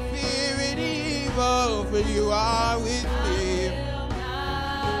 I won't fear any evil, for you are with me.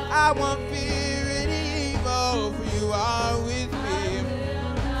 I won't fear any evil, for you are with me.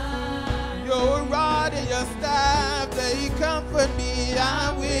 Your rod and your staff, they comfort me.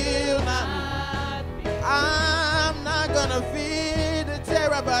 I will not. I'm not gonna fear the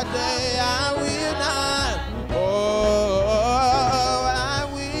terror by day. I will not.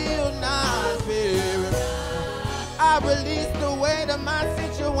 I release the weight of my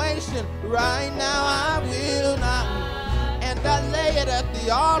situation right now. I will not. And I lay it at the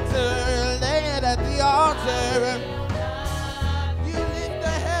altar. Lay it at the altar. You lift the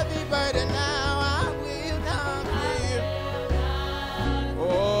heavy burden now. I will not fear.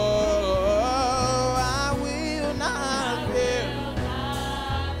 Oh, I will not fear.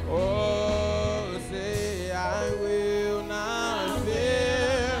 Oh, say I will not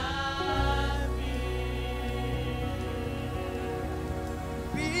fear.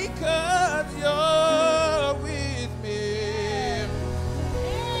 Because you're with me.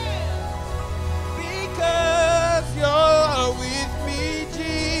 Because you're with me,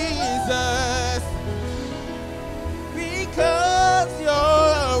 Jesus. Because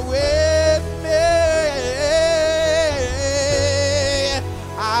you're with me,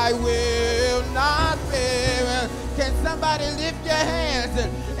 I will not fear. Can somebody lift your hands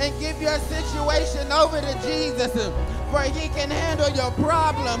and give your situation over to Jesus? For he can handle your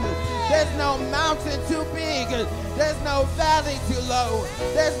problem. There's no mountain too big. There's no valley too low.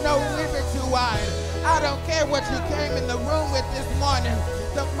 There's no river too wide. I don't care what you came in the room with this morning.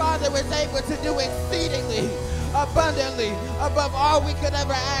 The Father is able to do exceedingly, abundantly, above all we could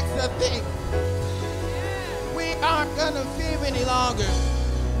ever ask or think. We aren't gonna fear any longer.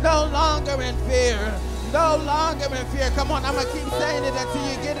 No longer in fear. No longer in fear. Come on, I'm gonna keep saying it until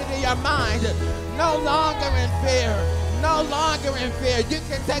you get it in your mind. No longer in fear. No longer in fear. You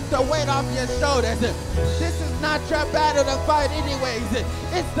can take the weight off your shoulders. This is not your battle to fight anyways.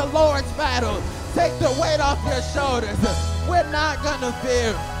 It's the Lord's battle. Take the weight off your shoulders. We're not gonna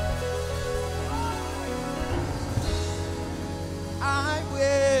fear. I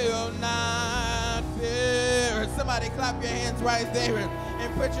will not fear. Somebody clap your hands right there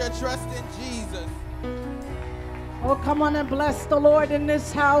and put your trust in Jesus. Oh, come on and bless the Lord in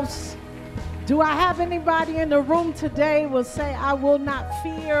this house. Do I have anybody in the room today will say, I will not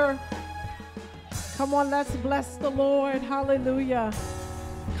fear? Come on, let's bless the Lord. Hallelujah.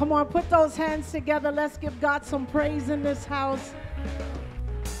 Come on, put those hands together. Let's give God some praise in this house.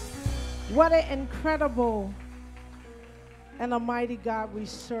 What an incredible and a mighty God we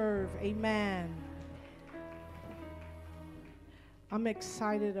serve. Amen. I'm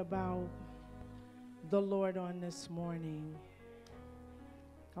excited about the Lord on this morning.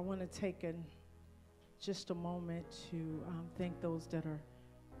 I want to take just a moment to thank those that are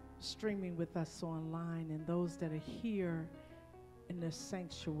streaming with us online and those that are here in the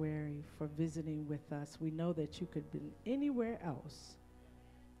sanctuary for visiting with us. We know that you could have been anywhere else,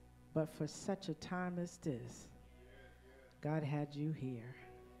 but for such a time as this, God had you here.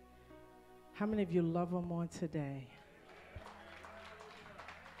 How many of you love Him on today?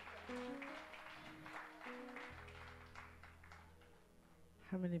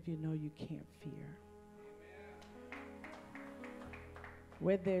 How many of you know you can't fear?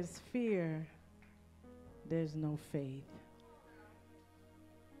 Where there's fear, there's no faith.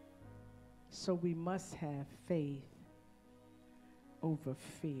 So we must have faith over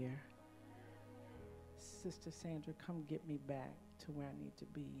fear. Sister Sandra, come get me back to where I need to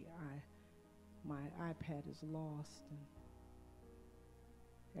be. My iPad is lost, and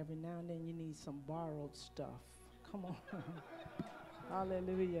every now and then you need some borrowed stuff. Come on.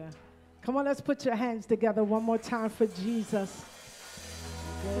 Hallelujah. Come on, let's put your hands together one more time for Jesus.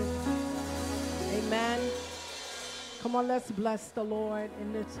 Good. Amen. Come on, let's bless the Lord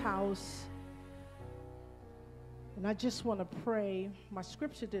in this house. And I just want to pray. My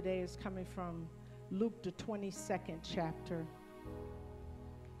scripture today is coming from Luke, the 22nd chapter.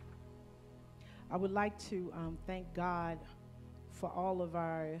 I would like to thank God for all of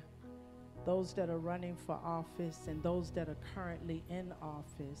those that are running for office and those that are currently in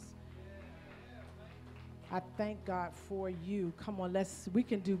office. I thank God for you. Come on, we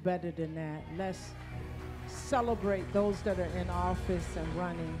can do better than that. Let's celebrate those that are in office and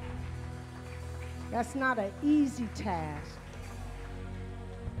running. That's not an easy task.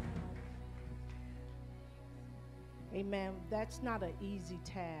 Amen. That's not an easy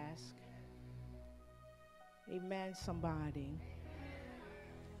task. Amen, somebody.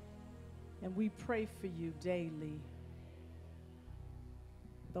 And we pray for you daily.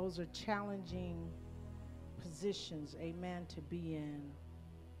 Those are challenging positions, amen, to be in.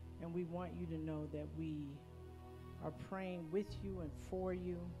 And we want you to know that we are praying with you and for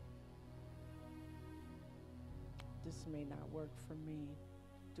you. This may not work for me.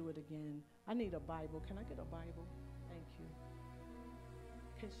 Do it again. I need a Bible. Can I get a Bible? Thank you.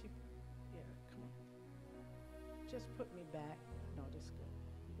 Can she? Yeah, come on. Just put me back. No, that's good.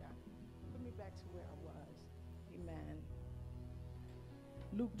 You got it. Put me back to where I was. Amen.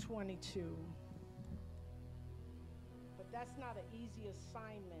 Luke 22. But that's not an easy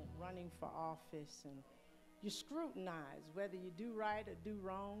assignment, running for office. And you're scrutinized whether you do right or do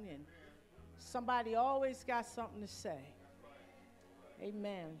wrong. And somebody always got something to say.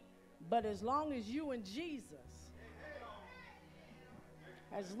 Amen. But as long as you and Jesus,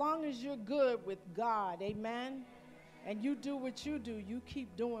 as long as you're good with God, amen, and you do what you do, you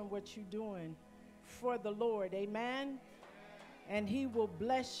keep doing what you're doing for the Lord, amen, and He will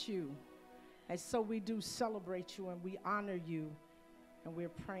bless you. And so we do celebrate you and we honor you, and we're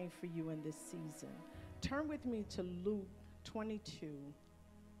praying for you in this season. Turn with me to Luke 22.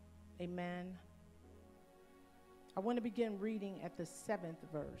 Amen. I want to begin reading at the 7th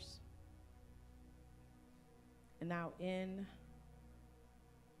verse. And now in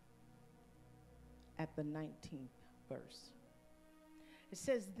at the 19th verse. It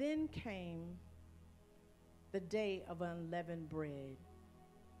says, "Then came the day of unleavened bread,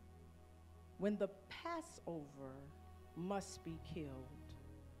 when the Passover must be killed.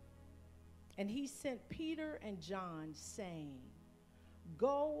 And he sent Peter and John, saying,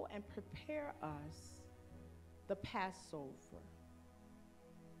 Go and prepare us the Passover,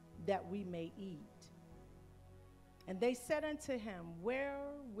 that we may eat. And they said unto him, Where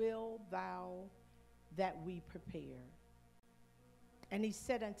wilt thou that we prepare? And he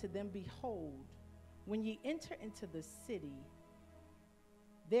said unto them, Behold, when ye enter into the city,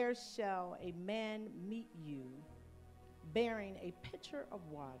 there shall a man meet you, bearing a pitcher of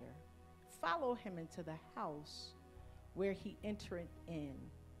water. Follow him into the house where he entereth in.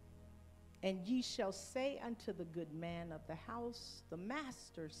 And ye shall say unto the good man of the house, The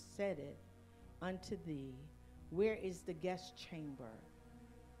master saideth unto thee, Where is the guest chamber?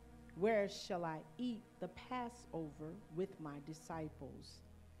 Where shall I eat the Passover with my disciples?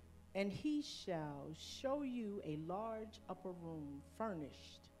 And he shall show you a large upper room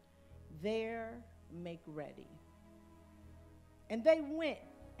furnished. There make ready. And they went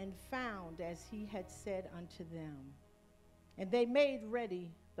and found as he had said unto them. And they made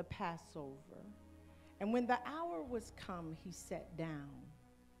ready the Passover. And when the hour was come, he sat down,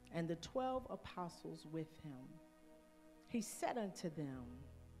 and the 12 apostles with him. He said unto them,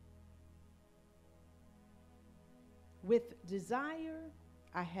 With desire,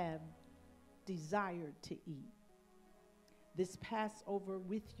 I have desired to eat this Passover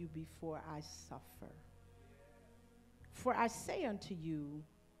with you before I suffer. For I say unto you,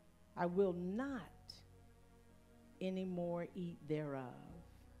 I will not any more eat thereof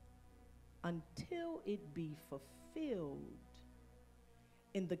until it be fulfilled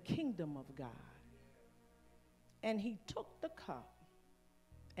in the kingdom of God. And he took the cup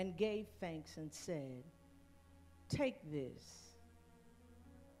and gave thanks and said, take this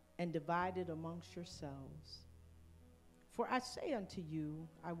and divide it amongst yourselves. For I say unto you,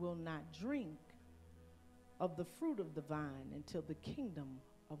 I will not drink of the fruit of the vine until the kingdom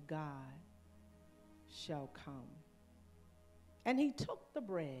of God shall come. And he took the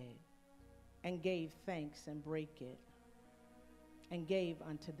bread and gave thanks and brake it and gave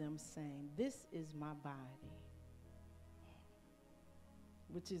unto them, saying, this is my body,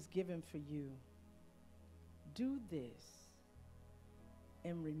 which is given for you. Do this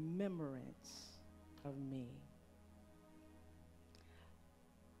in remembrance of me.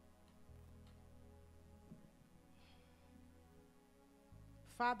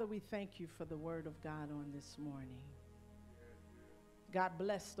 Father, we thank you for the word of God on this morning. God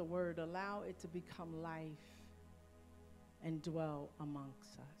bless the word. Allow it to become life and dwell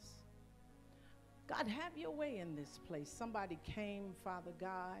amongst us. God, have your way in this place. Somebody came, Father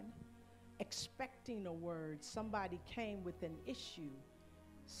God, expecting a word. Somebody came with an issue.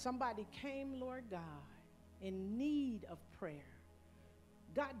 Somebody came, Lord God, in need of prayer.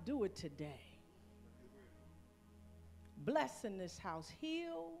 God, do it today. Bless in this house.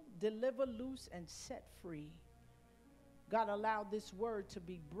 Heal, deliver, loose, and set free. God, allow this word to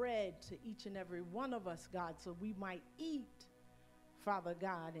be bread to each and every one of us, God, so we might eat, Father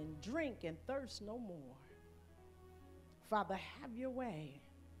God, and drink and thirst no more. Father, have your way.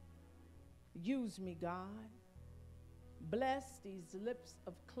 Use me, God. Bless these lips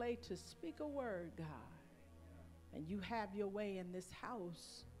of clay to speak a word, God. And you have your way in this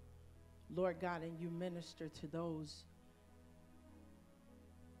house, Lord God, and you minister to those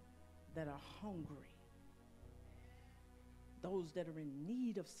that are hungry, those that are in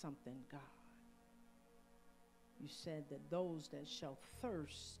need of something, God. You said that those that shall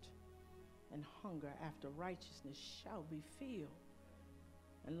thirst and hunger after righteousness shall be filled.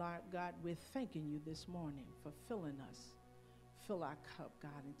 And Lord God, we're thanking you this morning for filling us. Fill our cup,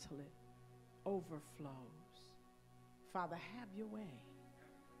 God, until it overflows. Father, have your way.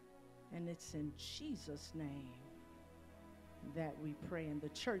 And it's in Jesus' name that we pray. And the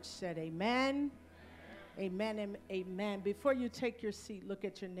church said amen, amen, and amen. Before you take your seat, look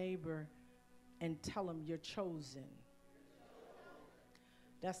at your neighbor and tell them you're chosen.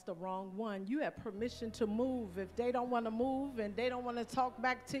 That's the wrong one. You have permission to move. If they don't want to move and they don't want to talk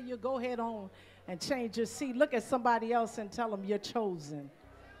back to you, go ahead on and change your seat. Look at somebody else and tell them you're chosen.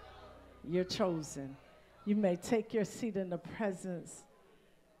 You're chosen. You may take your seat in the presence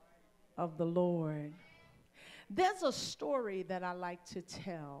of the Lord. There's a story that I like to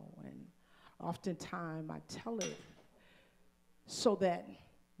tell, and oftentimes I tell it so that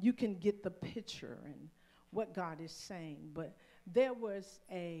you can get the picture and what God is saying. But there was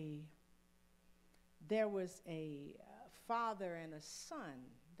a father and a son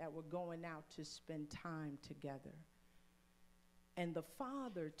that were going out to spend time together. And the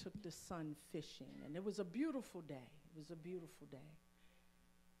father took the son fishing, and it was a beautiful day. It was a beautiful day.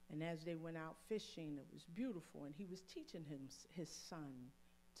 And as they went out fishing, it was beautiful, and he was teaching his son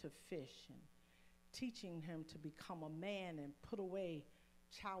to fish and teaching him to become a man and put away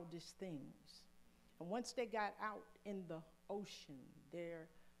childish things. And once they got out in the ocean, there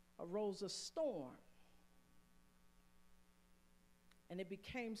arose a storm. And it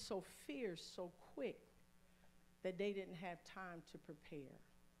became so fierce, so quick, that they didn't have time to prepare.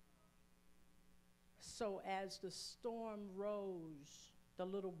 So as the storm rose, the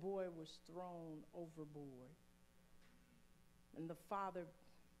little boy was thrown overboard. And the father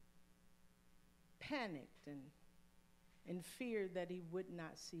panicked and feared that he would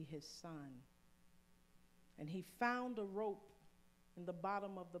not see his son. And he found a rope in the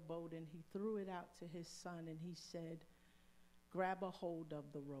bottom of the boat, and he threw it out to his son, and he said, grab a hold of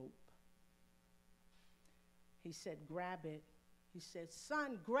the rope. He said, grab it. He said,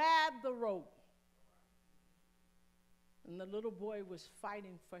 son, grab the rope. And the little boy was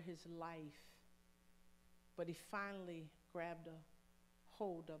fighting for his life, but he finally grabbed a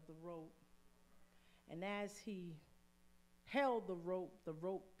hold of the rope. And as he held the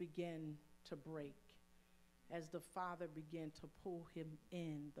rope began to break. As the father began to pull him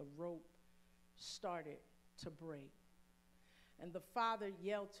in, the rope started to break. And the father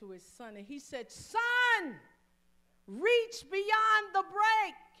yelled to his son, and he said, son, Reach beyond the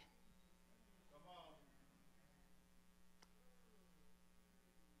break.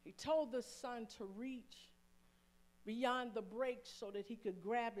 He told the son to reach beyond the break so that he could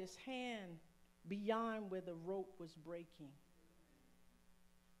grab his hand beyond where the rope was breaking.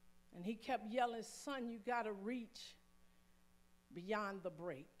 And he kept yelling, son, you got to reach beyond the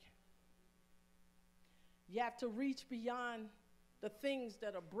break. You have to reach beyond the things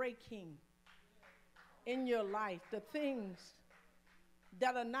that are breaking in your life, the things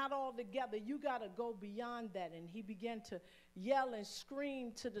that are not all together. You got to go beyond that. And he began to yell and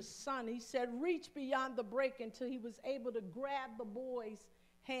scream to the son. He said, reach beyond the break, until he was able to grab the boy's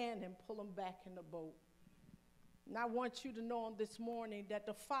hand and pull him back in the boat. And I want you to know on this morning that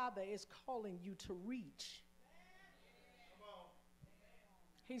the Father is calling you to reach.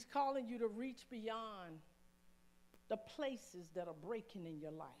 He's calling you to reach beyond the places that are breaking in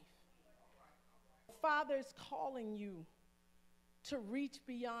your life. The Father is calling you to reach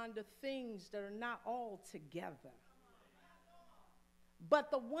beyond the things that are not all together. But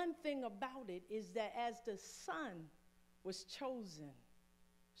the one thing about it is that as the Son was chosen,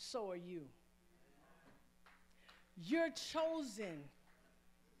 so are you. You're chosen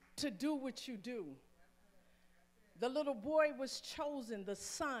to do what you do. The little boy was chosen, the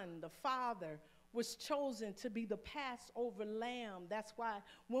son, the father was chosen to be the Passover lamb. That's why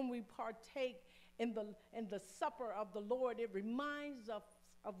when we partake in the supper of the Lord, it reminds us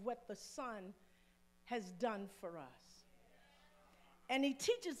of what the Son has done for us. And he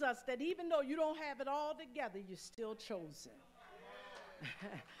teaches us that even though you don't have it all together, you're still chosen.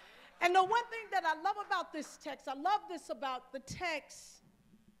 And the one thing that I love about this text, I love this about the text,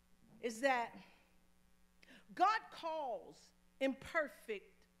 is that God calls imperfect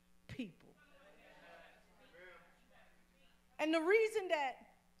people. And the reason that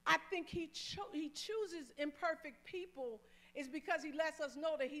I think he chooses imperfect people is because he lets us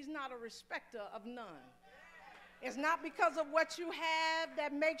know that he's not a respecter of none. It's not because of what you have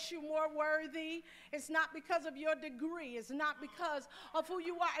that makes you more worthy. It's not because of your degree. It's not because of who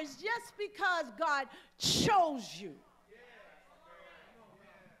you are. It's just because God chose you.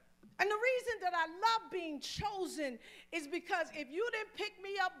 And the reason that I love being chosen is because if you didn't pick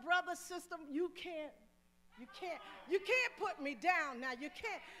me up, brother, sister, you can't put me down now. You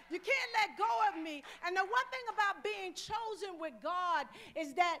can't let go of me. And the one thing about being chosen with God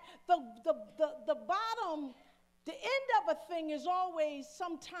is that the bottom, the end of a thing is always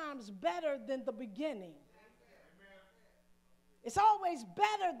sometimes better than the beginning. It's always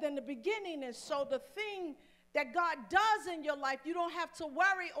better than the beginning. And so the thing that God does in your life, you don't have to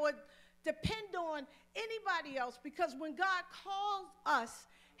worry or depend on anybody else, because when God calls us,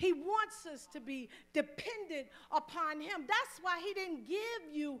 he wants us to be dependent upon him. That's why he didn't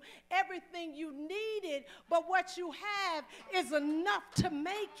give you everything you needed, but what you have is enough to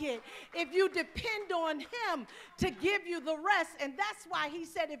make it if you depend on him to give you the rest. And that's why he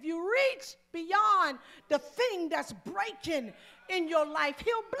said if you reach beyond the thing that's breaking in your life,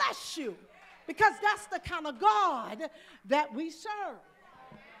 he'll bless you, because that's the kind of God that we serve.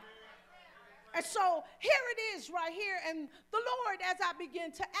 And so here it is right here. And the Lord, as I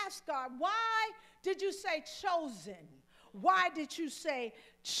begin to ask God, why did you say chosen? Why did you say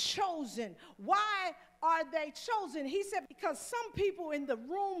chosen? Why are they chosen? He said, because some people in the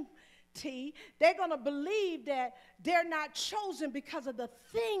room, they're going to believe that they're not chosen because of the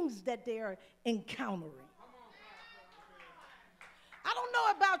things that they're encountering. I don't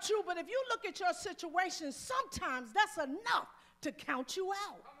know about you, but if you look at your situation, sometimes that's enough to count you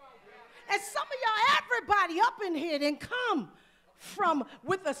out. And some of y'all, everybody up in here didn't come from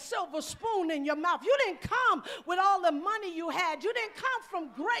with a silver spoon in your mouth. You didn't come with all the money you had. You didn't come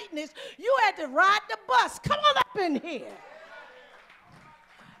from greatness. You had to ride the bus. Come on up in here.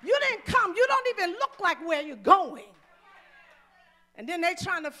 You didn't come. You don't even look like where you're going. And then they're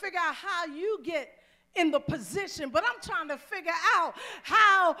trying to figure out how you get in the position. But I'm trying to figure out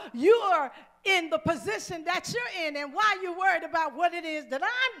how you are in the position that you're in and why you're worried about what it is that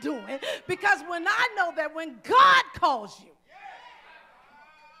I'm doing. Because when I know that when God calls you,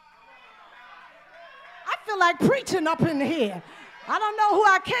 I feel like preaching up in here. I don't know who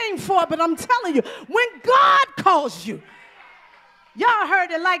I came for, but I'm telling you, when God calls you, y'all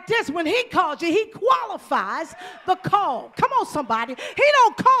heard it like this: when he calls you, he qualifies the call. Come on, somebody. He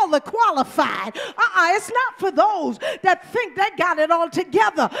don't call the qualified. It's not for those that think they got it all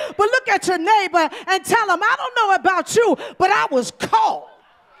together. But look at your neighbor and tell them, I don't know about you, but I was called.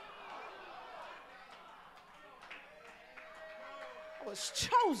 I was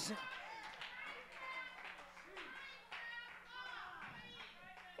chosen.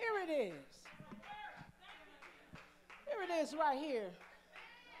 Here it is. it is right here.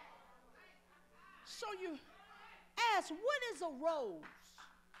 So you ask, what is a rose?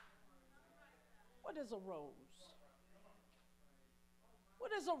 What is a rose?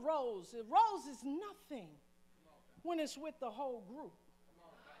 What is a rose? A rose is nothing when it's with the whole group.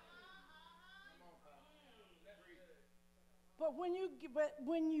 But when you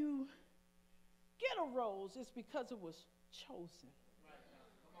get a rose, it's because it was chosen.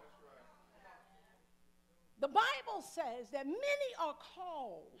 The Bible says that many are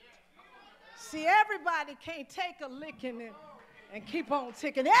called. See, everybody can't take a licking and keep on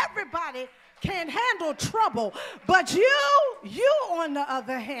ticking. Everybody can't handle trouble. But you on the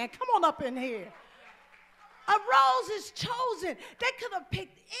other hand, come on up in here. A rose is chosen. They could have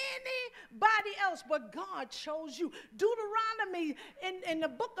picked anybody else, but God chose you. Deuteronomy, in the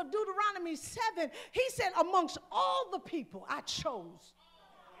book of Deuteronomy 7, he said, amongst all the people I chose.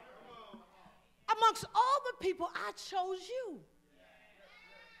 Amongst all the people I chose you.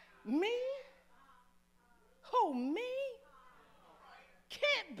 Me? Who, me?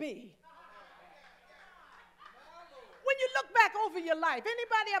 Can't be. When you look back over your life,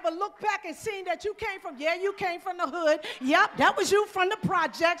 anybody ever look back and seen that you came from, you came from the hood. Yep, that was you from the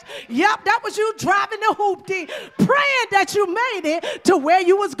projects. Yep, that was you driving the hoopty, praying that you made it to where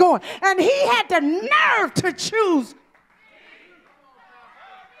you was going. And he had the nerve to choose.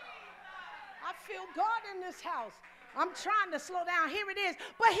 I feel God in this house. I'm trying to slow down. Here it is.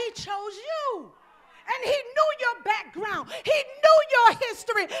 But he chose you. And he knew your background. He knew your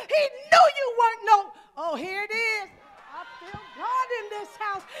history. He knew you weren't no, oh, here it is. I feel God in this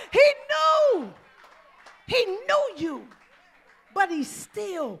house. He knew you, but he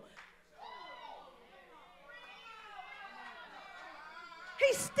still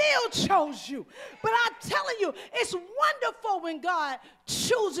chose you. But I'm telling you, it's wonderful when God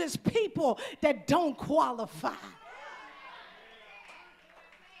chooses people that don't qualify.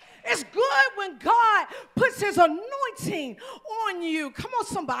 It's good when God puts his anointing on you. Come on,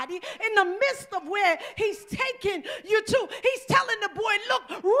 somebody. In the midst of where he's taking you to, he's telling the boy,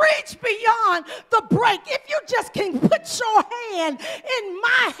 look, reach beyond the break. If you just can put your hand in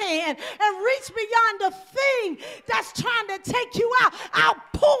my hand and reach beyond the thing that's trying to take you out, I'll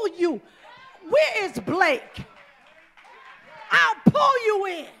pull you. Where is Blake? I'll pull you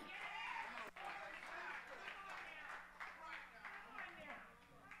in.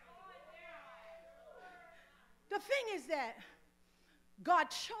 The thing is that God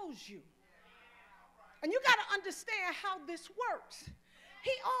chose you. And you got to understand how this works.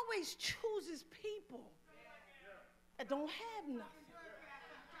 He always chooses people that don't have nothing.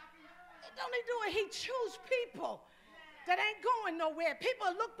 Don't he do it? He chooses people that ain't going nowhere. People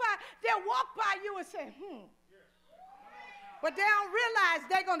look by, they'll walk by you and say, But they don't realize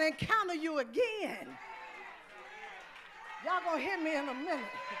they're going to encounter you again. Y'all going to hear me in a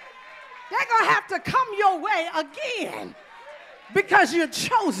minute. They're going to have to come your way again because you're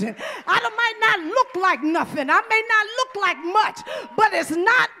chosen. I might not look like nothing. I may not look like much, but it's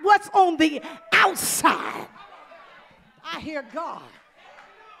not what's on the outside. I hear God.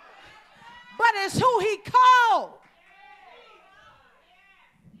 But it's who he called.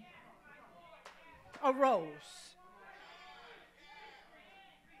 A rose.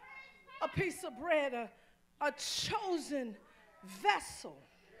 A piece of bread, a chosen vessel.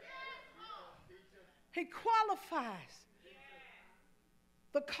 He qualifies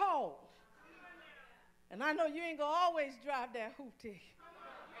the call. And I know you ain't going to always drive that hoopty.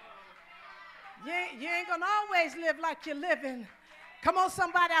 You ain't going to always live like you're living. Come on,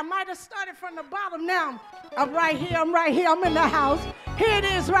 somebody. I might have started from the bottom now. I'm right here. I'm in the house. Here it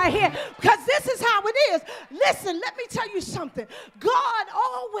is right here. Because this is how it is. Listen, let me tell you something. God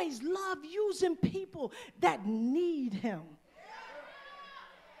always loved using people that need him.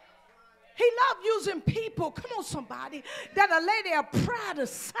 He loved using people, come on somebody, that'll lay their pride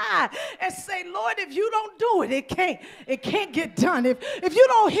aside and say, Lord, if you don't do it, it can't get done. If you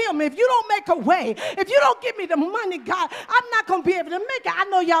don't heal me, if you don't make a way, if you don't give me the money, God, I'm not going to be able to make it. I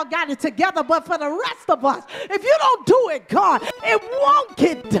know y'all got it together, but for the rest of us, if you don't do it, God, it won't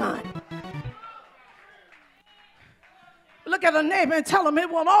get done. Look at a neighbor and tell them it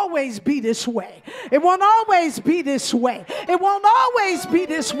won't always be this way. It won't always be this way. It won't always be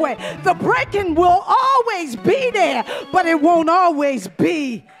this way. The breaking will always be there, but it won't always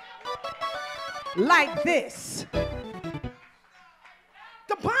be like this.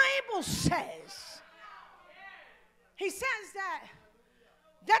 The Bible says, he says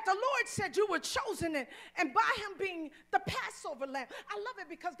that the Lord said you were chosen and by him being the Passover lamb. I love it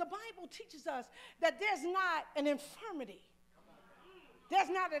because the Bible teaches us that there's not an infirmity. There's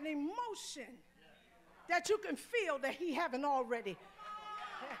not an emotion that you can feel that he haven't already.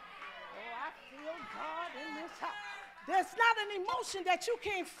 Oh, I feel God in this house. There's not an emotion that you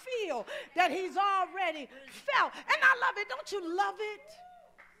can't feel that he's already felt. And I love it. Don't you love it?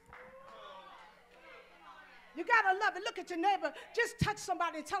 You got to love it. Look at your neighbor. Just touch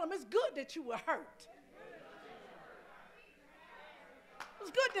somebody and tell them it's good that you were hurt.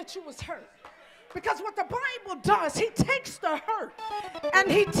 It's good that you was hurt. Because what the Bible does, he takes the hurt and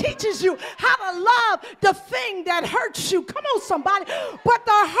he teaches you how to love the thing that hurts you. Come on, somebody. But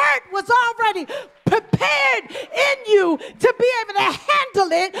the hurt was already prepared in you to be able to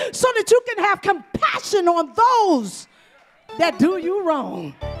handle it so that you can have compassion on those that do you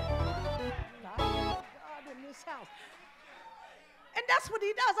wrong. God in this house. And that's what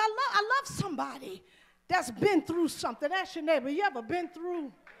he does. I love somebody that's been through something. Ask your neighbor, you ever been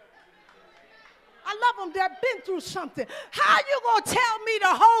through? I love them that been through something. How you going to tell me to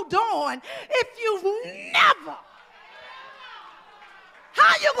hold on if you've never?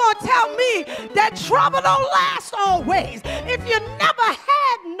 How you going to tell me that trouble don't last always if you never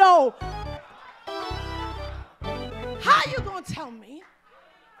had no? How you going to tell me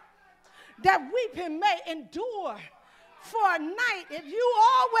that weeping may endure for a night if you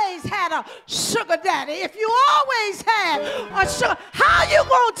always had a sugar daddy, if you always had a sugar? How you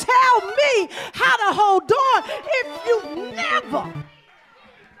gonna tell me how to hold on if you never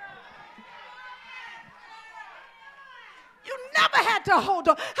had to hold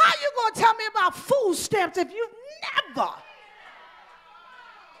on? How you gonna tell me about food stamps if you never?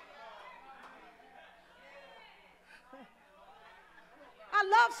 I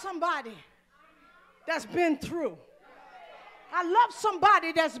love somebody that's been through. I love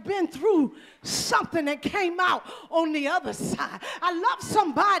somebody that's been through something and came out on the other side. I love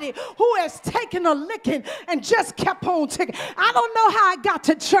somebody who has taken a licking and just kept on ticking. I don't know how I got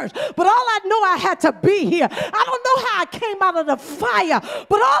to church, but all I know I had to be here. I don't know how I came out of the fire,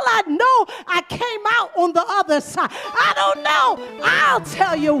 but all I know I came out on the other side. I don't know. I'll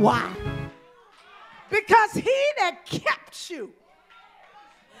tell you why. Because he that kept you,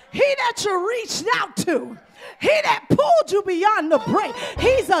 he that you reached out to, he that pulled you beyond the brink,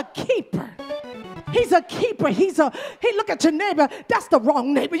 he's a keeper. He's a keeper. He look at your neighbor. That's the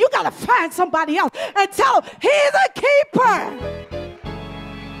wrong neighbor. You got to find somebody else and tell him he's a keeper.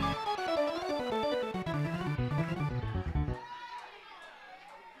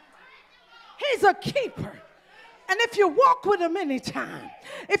 He's a keeper. And if you walk with him anytime,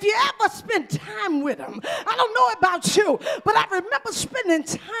 if you ever spend time with him, I don't know about you, but I remember spending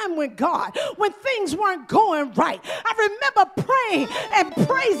time with God when things weren't going right. I remember praying and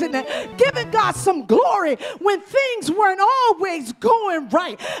praising and giving God some glory when things weren't always going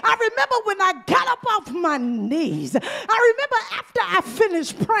right. I remember when I got up off my knees. I remember after I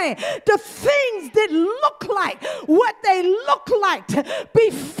finished praying, the things didn't look like what they looked like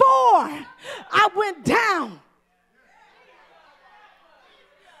before I went down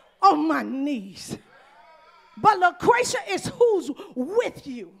on my knees. But Lucretia is who's with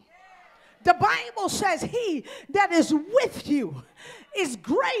you. The Bible says he that is with you is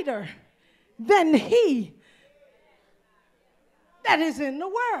greater than he that is in the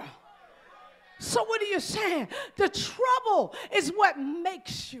world. So what are you saying? The trouble is what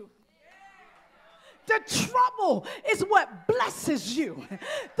makes you. The trouble is what blesses you.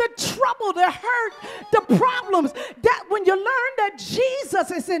 The trouble, the hurt, the problems, that when you learn that Jesus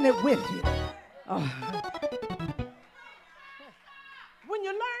is in it with you. When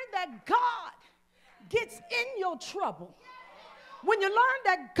you learn that God gets in your trouble. When you learn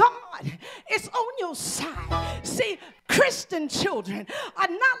that God is on your side. See, Christian children are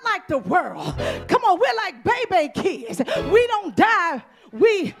not like the world. Come on, we're like baby kids. We don't die,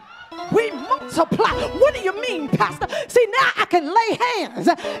 we multiply. What do you mean, Pastor? See, now I can lay hands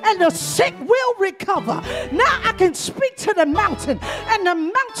and the sick will recover. Now I can speak to the mountain and the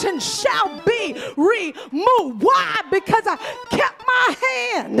mountain shall be removed. Why? Because I kept my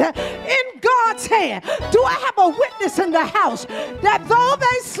hand in God's hand. Do I have a witness in the house that though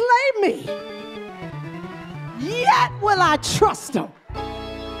they slay me, yet will I trust them?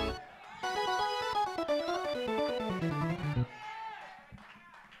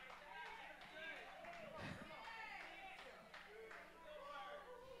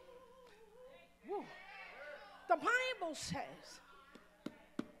 The Bible says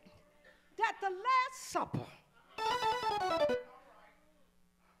that the Last Supper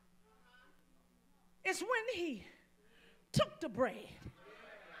is when he took the bread.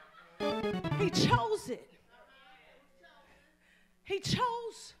 He chose it. He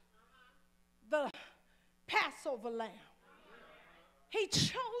chose the Passover lamb. He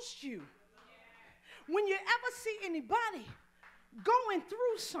chose you when you ever see anybody going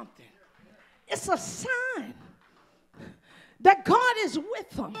through something, it's a sign that God is with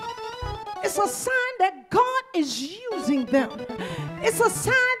them. It's a sign that God is using them. It's a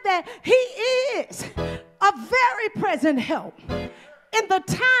sign that he is a very present help in the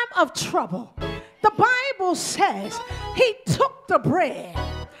time of trouble. The Bible says he took the bread.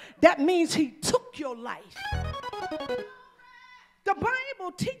 That means he took your life. The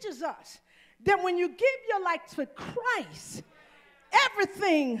Bible teaches us that when you give your life to Christ,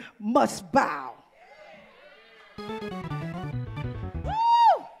 everything must bow. Woo!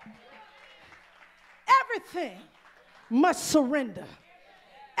 Everything must surrender.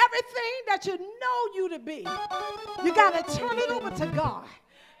 Everything that you know you to be, you got to turn it over to God.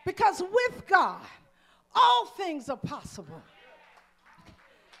 Because with God, all things are possible.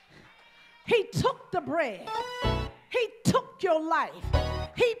 He took the bread. He took your life.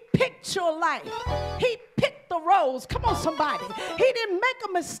 He picked your life. He picked the rose. Come on, somebody. He didn't make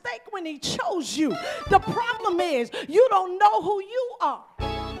a mistake when he chose you. The problem is you don't know who you are.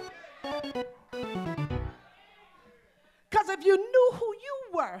 Because if you knew who you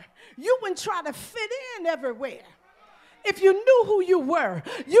were, you wouldn't try to fit in everywhere. If you knew who you were,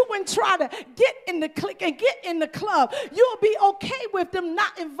 you wouldn't try to get in the clique and get in the club. You'll be okay with them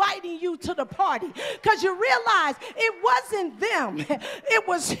not inviting you to the party because you realize it wasn't them. It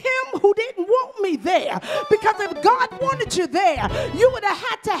was him who didn't want me there. Because if God wanted you there, you would have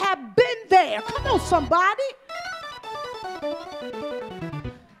had to have been there. Come on, somebody.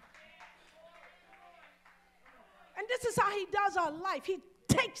 And this is how he does our life. He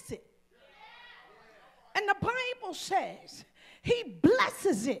takes it. And the Bible says he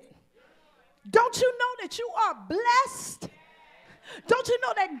blesses it. Don't you know that you are blessed? Don't you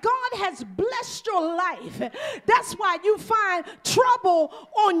know that God has blessed your life? That's why you find trouble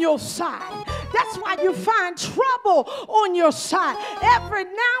on your side. That's why you find trouble on your side. Every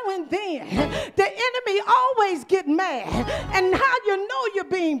now and then, the enemy always get mad. And how you know you're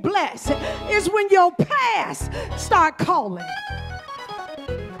being blessed is when your past start calling.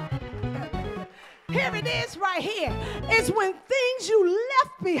 Here it is right here. It's when things you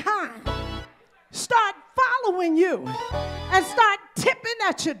left behind start following you and start tipping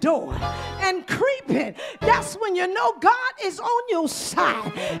at your door and creeping. That's when you know God is on your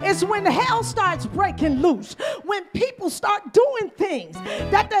side. It's when hell starts breaking loose. When people start doing things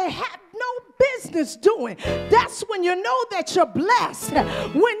that they have no business doing. That's when you know that you're blessed.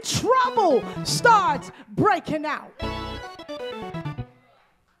 When trouble starts breaking out.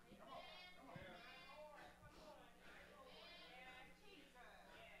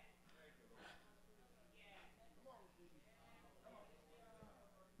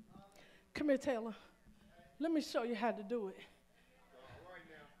 Come here, Taylor. Let me show you how to do it.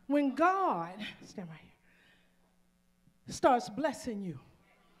 When God, stand right here, starts blessing you,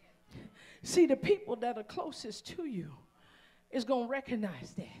 see, the people that are closest to you is going to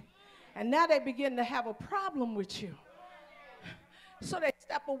recognize that. And now they begin to have a problem with you. So they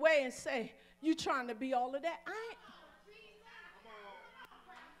step away and say, you trying to be all of that? I ain't.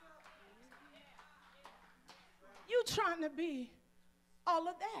 You trying to be all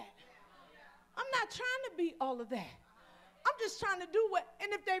of that. I'm not trying to be all of that. I'm just trying to do what,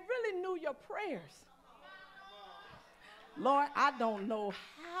 and if they really knew your prayers, Lord, I don't know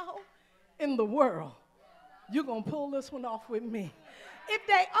how in the world you're going to pull this one off with me. If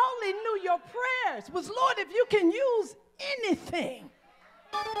they only knew your prayers was, Lord, if you can use anything,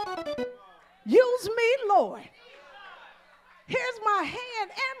 use me, Lord. Here's my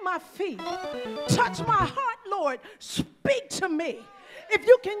hand and my feet. Touch my heart, Lord. Speak to me. If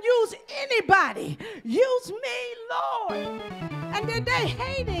you can use anybody, use me, Lord. And then they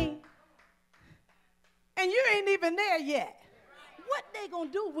hating, and you ain't even there yet. What they gonna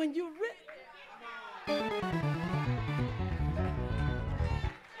do when you what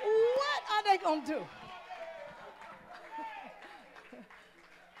are they gonna do?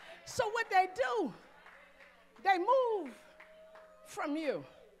 So what they do, they move from you.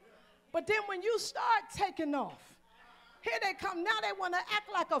 But then when you start taking off, here they come. Now they want to act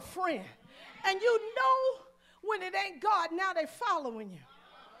like a friend. And you know when it ain't God, now they're following you.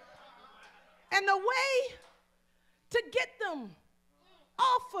 And the way to get them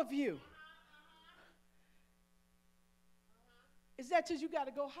off of you is that you got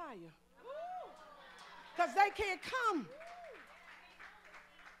to go higher. Because they can't come.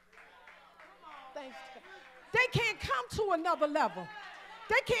 Thanks. They can't come to another level.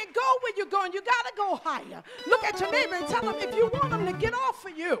 They can't go where you're going. You got to go higher. Look at your neighbor and tell them if you want them to get off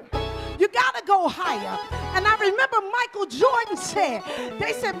of you, you got to go higher. And I remember Michael Jordan said,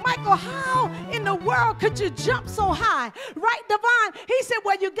 they said, Michael, how in the world could you jump so high? Right, Devon? He said,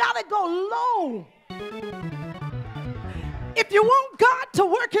 well, you got to go low. If you want God to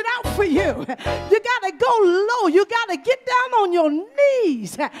work it out for you, you got to go low. You got to get down on your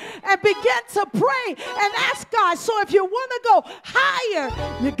knees and begin to pray and ask God. So if you want to go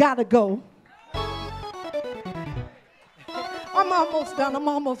higher, you got to go. I'm almost done. I'm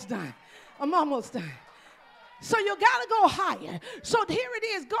almost done. I'm almost done. So you got to go higher. So here it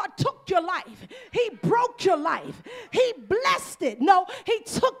is. God took your life. He broke your life. He blessed it. No, he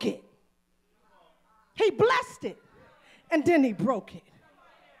took it. He blessed it. And then he broke it.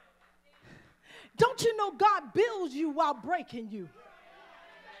 Don't you know God builds you while breaking you?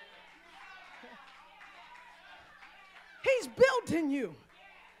 He's building you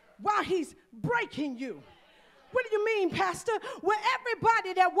while he's breaking you. What do you mean, Pastor? Well,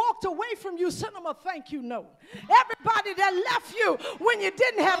 everybody that walked away from you, send them a thank you note. Everybody that left you when you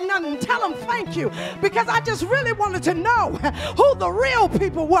didn't have nothing, tell them thank you. Because I just really wanted to know who the real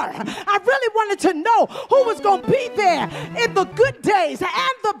people were. I really wanted to know who was going to be there in the good days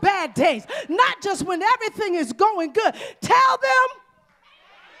and the bad days. Not just when everything is going good. Tell them.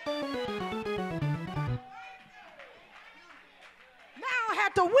 I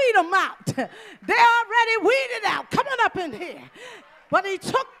had to weed them out. They already weeded out. Come on up in here. But he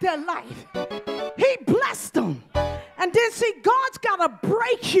took their life. He blessed them. And then see, God's got to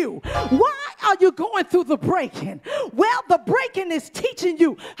break you. Why are you going through the breaking? Well, the breaking is teaching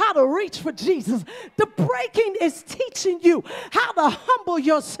you how to reach for Jesus. The breaking is teaching you how to humble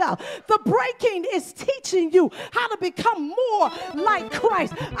yourself. The breaking is teaching you how to become more like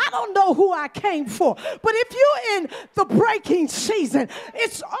Christ. I don't know who I came for, but if you're in the breaking season,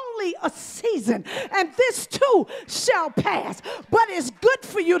 it's only a season, and this too shall pass. But it's good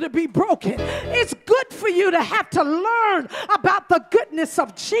for you to be broken. It's good for you to have to learn about the goodness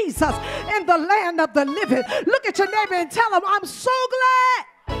of Jesus in the land of the living. Look at your neighbor and tell him, I'm so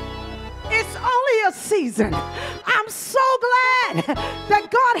glad it's only a season. I'm so glad that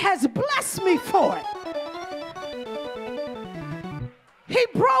God has blessed me for it. He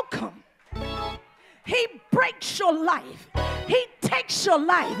broke them. He breaks your life. He takes your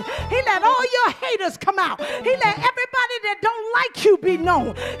life. He let all your haters come out. He let everybody that don't like you be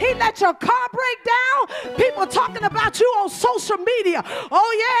known. He let your car break down. People talking about you on social media.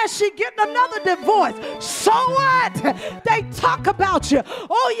 Oh, yeah, she getting another divorce. So what? They talk about you.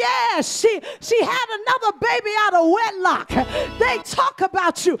 Oh, yeah, she had another baby out of wedlock. They talk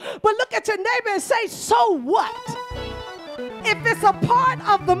about you. But look at your neighbor and say, so what? If it's a part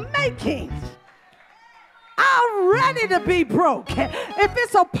of the making, I'm ready to be broke. If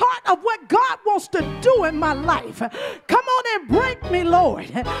it's a part of what God wants to do in my life, come on and break me,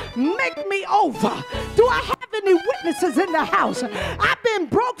 Lord. Make me over. Do I have any witnesses in the house? I've been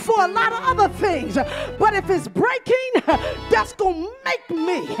broke for a lot of other things, but if it's breaking, that's going to make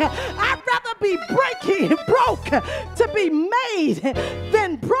me. I'd rather be broke to be made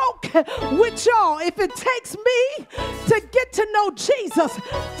than broke with y'all. If it takes me to get to know Jesus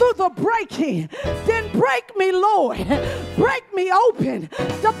through the breaking, then break me, Lord. Break me open.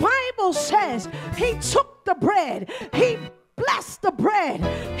 The Bible says he took the bread. He blessed the bread.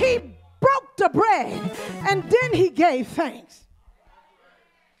 He broke the bread. And then he gave thanks.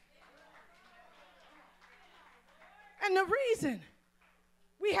 And the reason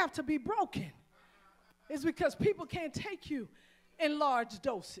we have to be broken is because people can't take you in large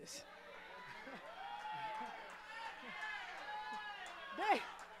doses.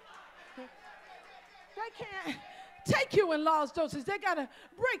 They can't take you in large doses. They got to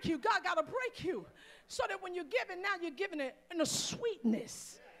break you. God got to break you so that when you're giving, now you're giving it in a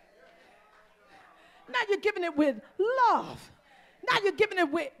sweetness. Now you're giving it with love. Now you're giving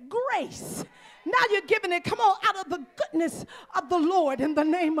it with grace. Now you're giving it, come on, out of the goodness of the Lord in the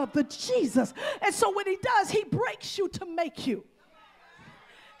name of the Jesus. And so what he does, he breaks you to make you.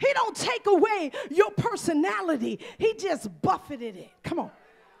 He don't take away your personality. He just buffeted it. Come on.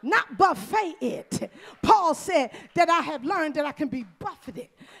 Not buffet it. Paul said that I have learned that I can be buffeted.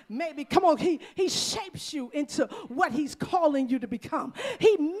 Maybe, come on, he shapes you into what he's calling you to become.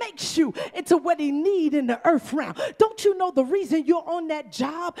 He makes you into what he needs in the earth realm. Don't you know the reason you're on that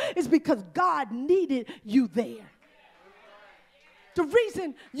job is because God needed you there? The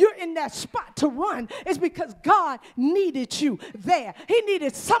reason you're in that spot to run is because God needed you there. He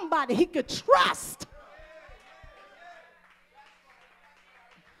needed somebody he could trust.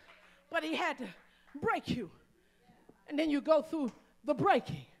 But he had to break you. And then you go through the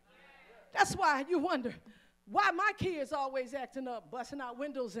breaking. That's why you wonder, why my kids always acting up, busting out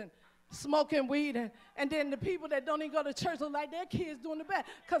windows and smoking weed, and then the people that don't even go to church look like their kids doing the best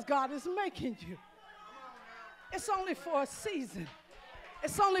because God is making you. It's only for a season.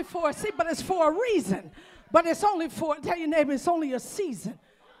 It's only for a season, but it's for a reason. But it's only for, tell your neighbor, it's only a season.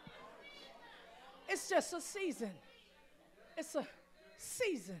 It's just a season. It's a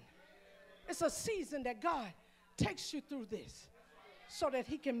season. It's a season that God takes you through this so that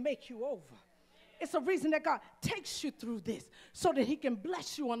he can make you over. It's a reason that God takes you through this so that he can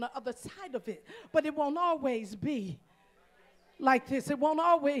bless you on the other side of it. But it won't always be like this. It won't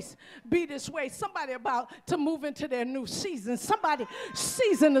always be this way. Somebody about to move into their new season. Somebody's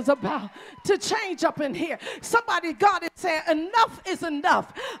season is about to change up in here. Somebody, God is saying, enough is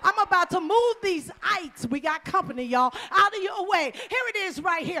enough. I'm about to move these ites. We got company, y'all, out of your way. Here it is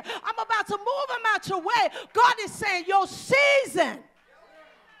right here. I'm about to move them out your way. God is saying, your season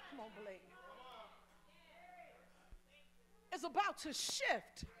is about to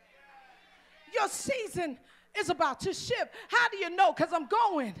shift. Your season is about to shift. How do you know? Because I'm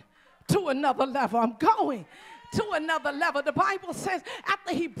going to another level. I'm going to another level. The Bible says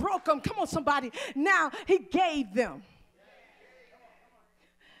after he broke them, come on somebody, now he gave them.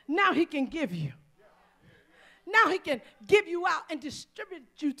 Now he can give you. Now he can give you out and distribute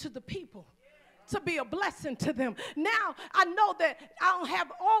you to the people, to be a blessing to them. Now I know that I don't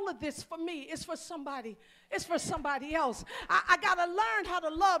have all of this for me. It's for somebody. It's for somebody else. I got to learn how to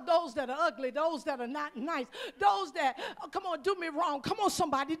love those that are ugly, those that are not nice, those that, oh, come on, do me wrong. Come on,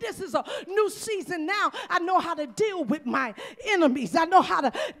 somebody. This is a new season now. I know how to deal with my enemies. I know how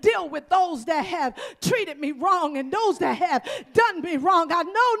to deal with those that have treated me wrong and those that have done me wrong. I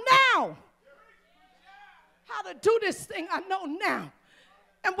know now how to do this thing. I know now.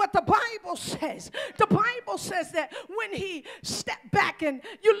 And what the Bible says that when he stepped back and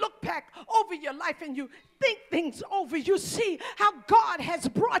you look back over your life and you think things over, you see how God has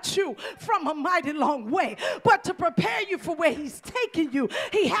brought you from a mighty long way. But to prepare you for where he's taking you,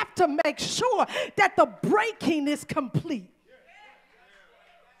 he has to make sure that the breaking is complete.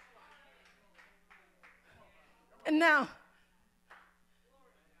 And now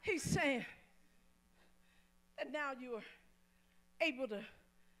he's saying that now you are able to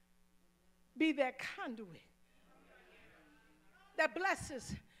be that conduit that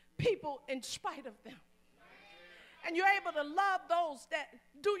blesses people in spite of them. And you're able to love those that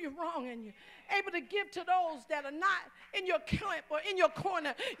do you wrong, and you're able to give to those that are not in your camp or in your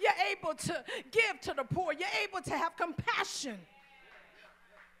corner. You're able to give to the poor. You're able to have compassion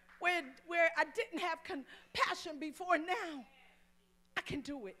where I didn't have compassion before. Now I can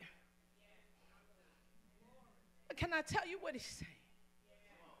do it. But can I tell you what he's saying?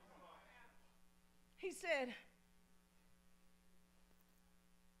 He said,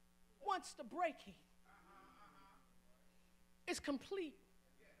 once the breaking is complete,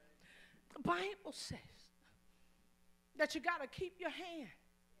 the Bible says that you got to keep your hand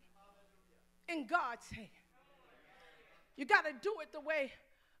in God's hand. You got to do it the way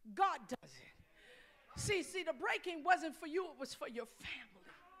God does it. See, the breaking wasn't for you, it was for your family.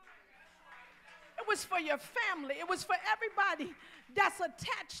 It was for your family. It was for everybody that's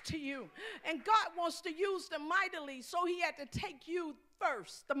attached to you. And God wants to use them mightily, so he had to take you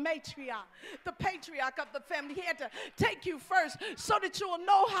first, the matriarch, the patriarch of the family. He had to take you first so that you will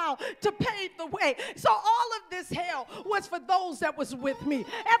know how to pave the way. So all of this hell was for those that was with me.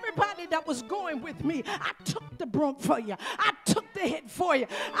 Everybody that was going with me. I took the broom for you. I took the hit for you.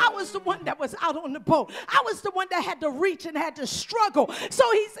 I was the one that was out on the boat. I was the one that had to reach and had to struggle.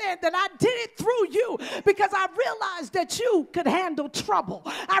 So he said that I did it through you because I realized that you could handle trouble.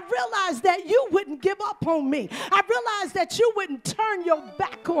 I realized that you wouldn't give up on me. I realized that you wouldn't turn your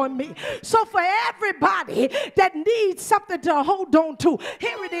back on me. So for everybody that needs something to hold on to,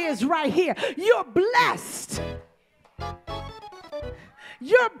 here it is right here. You're blessed.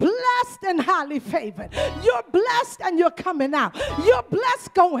 You're blessed and highly favored. You're blessed and you're coming out. You're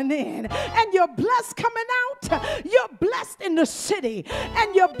blessed going in and you're blessed coming out. You're blessed in the city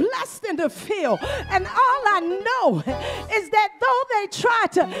and you're blessed in the field. And all I know is that though they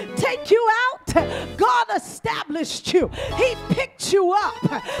tried to take you out, God established you. He picked you up.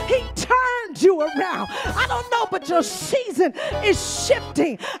 He turned you around. I don't know, but your season is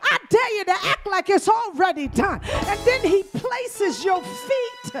shifting. I dare you to act like it's already done. And then he places your feet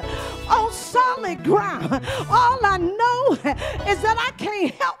on solid ground. All I know is that I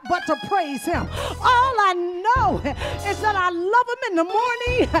can't help but to praise him. All I know is that I love him in the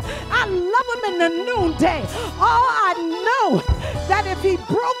morning. I love him in the noonday. All I know that if he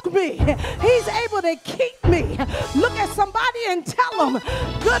broke me, he's able to keep me. Look at somebody and tell them,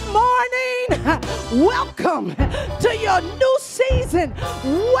 good morning. Welcome to your new season. season.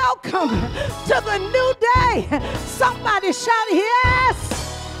 Welcome to the new day. Somebody shout yes.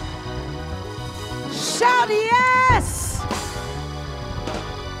 Shout yes.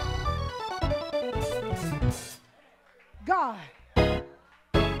 God,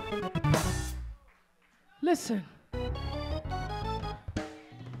 listen.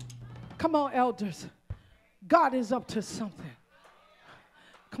 Come on, elders. God is up to something.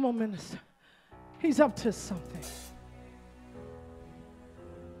 Come on, minister. He's up to something.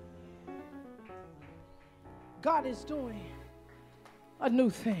 God is doing a new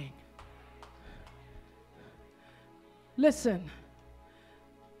thing. Listen,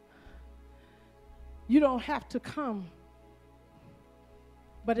 you don't have to come,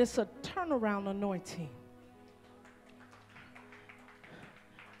 but it's a turnaround anointing.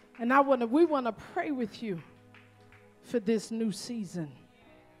 And we want to pray with you for this new season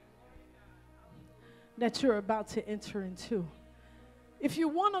that you're about to enter into. If you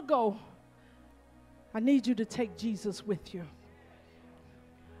want to go, I need you to take Jesus with you.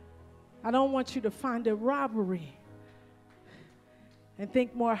 I don't want you to find it robbery and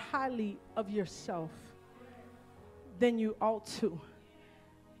think more highly of yourself than you ought to.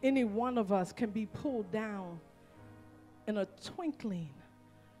 Any one of us can be pulled down in a twinkling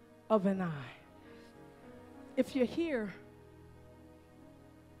of an eye. If you're here,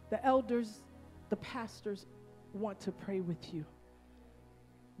 the elders, the pastors want to pray with you.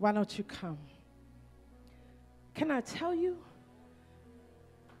 Why don't you come? Can I tell you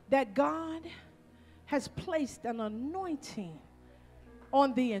that God has placed an anointing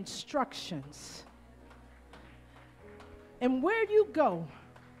on the instructions? And where you go,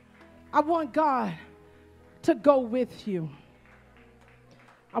 I want God to go with you.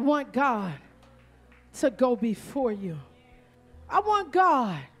 I want God to go before you. I want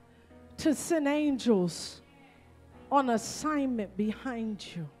God to send angels on assignment behind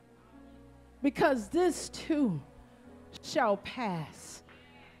you. Because this too shall pass.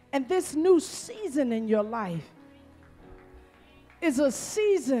 And this new season in your life is a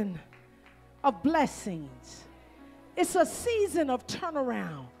season of blessings. It's a season of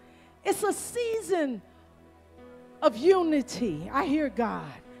turnaround. It's a season of unity. I hear God.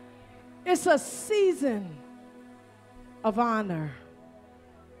 It's a season of honor.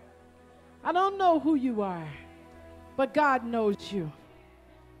 I don't know who you are, but God knows you.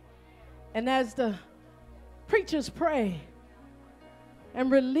 And as the preachers pray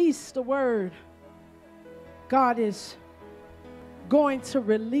and release the word, God is going to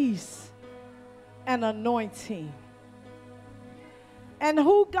release an anointing. And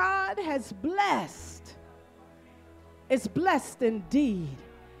who God has blessed is blessed indeed.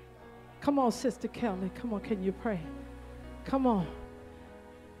 Come on, Sister Kelly. Come on, can you pray? Come on.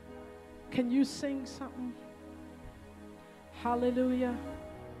 Can you sing something? Hallelujah.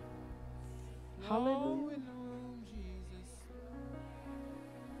 Hallelujah. In the room, Jesus.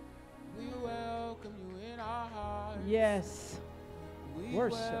 We welcome you in our hearts. Yes. We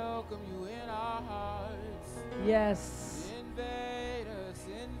Worship. welcome you in our hearts. Yes. Invade us,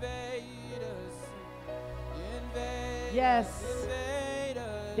 invade us, invade us, Yes. invade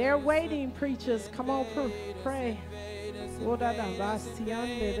us. They're waiting, preachers. Come on, pray.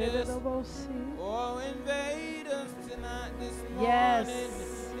 Oh, invade us tonight, this morning. Yes.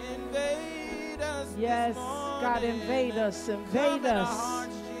 Invade us Yes. this morning. God, invade us. Come Invade in our us.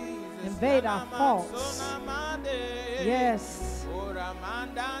 hearts, Jesus. Invade our faults. Yes.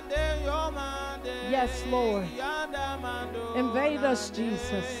 Yes, Lord. Invade us,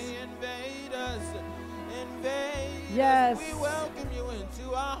 Jesus. Invade us. Invade Yes. us. We welcome you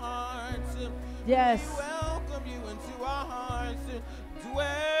into our hearts. Yes. We welcome you into our hearts.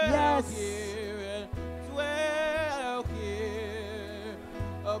 Dwell Yes. here. Dwell here.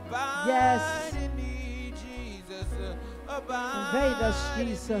 Abide Yes. in me, Jesus. Abide Invade us,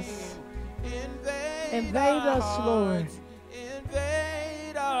 Jesus. Invade our us, Lord. hearts.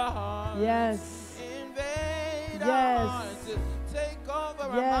 Invade our hearts. Yes. Invade our Yes. hearts. Take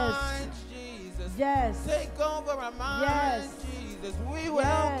over Yes. our minds, Jesus. Yes. Take over our minds, Yes. Jesus. We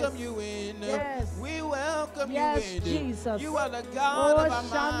welcome Yes. you in. Yes. We welcome Yes, you in. Jesus. You are the God of our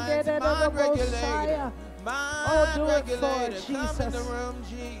minds, mind regulator. Mind do it for regulator. it, Come in the Jesus. room,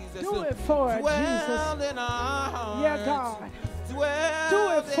 Jesus. Do it for it, Dwell Jesus. in our hearts. Yeah, God. Dwell Do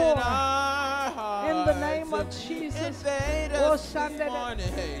it for in it. our hearts. In the name of Jesus. Invade Oh, us this Sunday.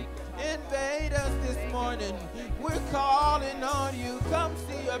 morning. Hey, invade us this morning. We're calling on you. Come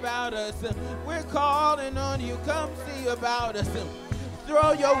see about us. We're calling on you. Come see about us.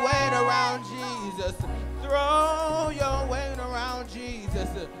 Throw your weight around, Jesus. Throw your weight around, Jesus.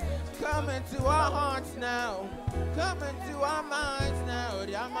 Come into our hearts now. Come into our minds now.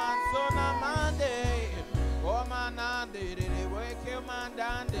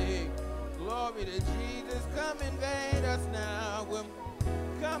 Glory to Jesus. Come invade us now.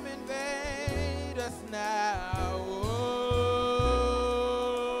 Come invade us now.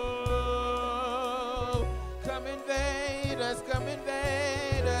 Oh, come invade us. Come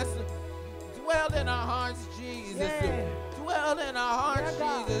invade us. Dwell in our hearts, Jesus. Yeah. Dwell in our hearts,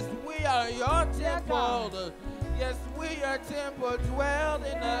 Jesus. We are your temple. Yes, we are temple. Dwell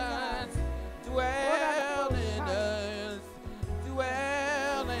in us. Dwell in us.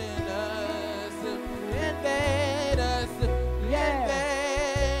 Dwell in us. Invade us.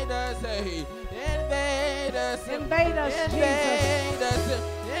 Invade us. Hey. Invade us. Invade us, Invade us.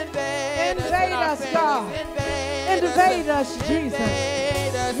 Invade us. Invade us, God. Invade us, Jesus.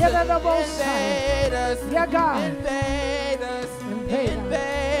 Invade us. Invade us. Yeah, God. Invade us. Invade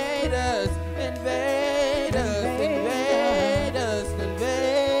Invade us. Invade us. Invade us.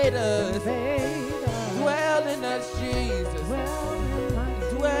 Invade us. Dwell in us, Jesus.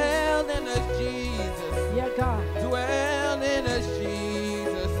 Dwell in us, Jesus. Yeah, God. Dwell in us,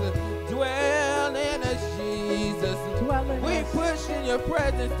 Jesus. Dwell in us, Jesus. We push in your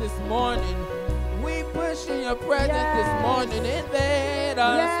presence this morning. We push in your presence this morning. Invade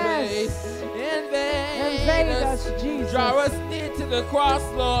our space. Invade us, Jesus. Draw us near to the cross,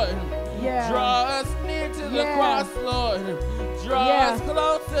 Lord. Yeah. Draw us near to the cross, Lord. Draw us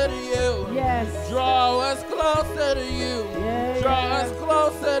closer to you. Yes. Draw us closer to you. Draw us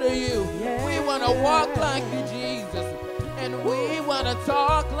closer to you. We want to walk like you, Jesus. And we want to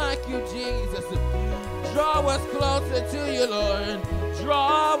talk like you, Jesus. Draw us closer to you, Lord.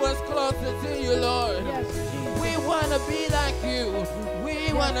 Draw us closer to you, Lord. Yes, we want to be like you.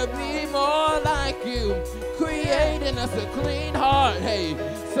 We want to be more like you. Create in us a clean heart, hey,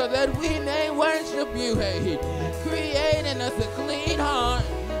 so that we may worship you, hey. Create in us a clean heart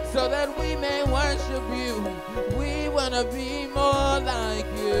so that we may worship you. We want to be more like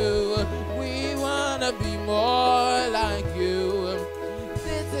you. We want to be more like you.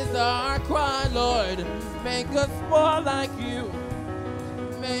 This is our cry, Lord. Make us more like you.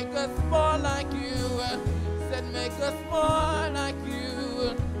 Make us more like you. Said make us more like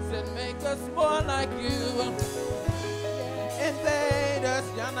you. Said make us more like you. Invade us,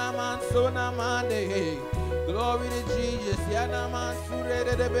 Yanaman Sonamande. Glory to Jesus. Yanaman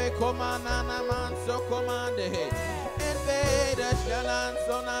Surede Komana Man So Commande. Invade us, Yanan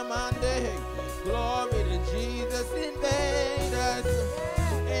Sonamande. Glory to Jesus. Invade us.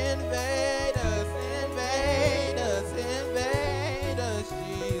 Invade us. Invade us. Invade us,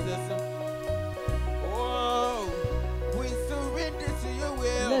 Jesus. Oh, we surrender to your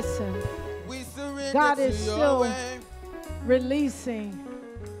will. Listen, We surrender God to is your still way. releasing.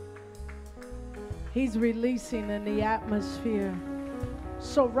 He's releasing in the atmosphere.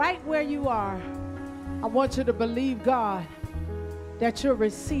 So right where you are, I want you to believe God that you're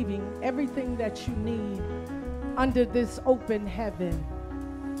receiving everything that you need under this open heaven.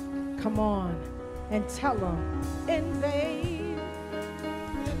 Come on and tell them, invade.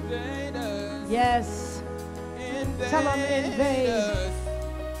 Invade us. Yes. Invade Tell them invade. us.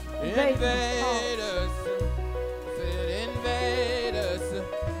 Invade Invade us. Said invade us.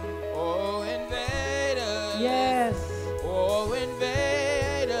 Oh, invade us. Yes. Oh,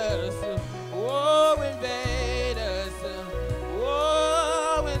 invade us. Oh, invade us.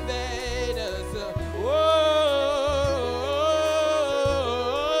 Oh, invade us.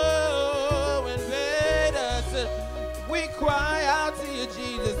 Oh, invade us. We cry out to you,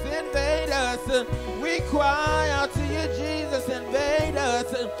 Jesus. Invade us. We cry out to you, Jesus. Invade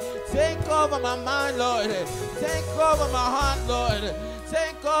us. Take over my mind, Lord. Take over my heart, Lord.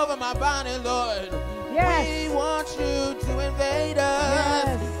 Take over my body, Lord. Yes. We want you to invade us.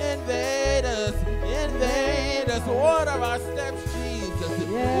 Yes. Invade us. Invade us. Order our steps, Jesus.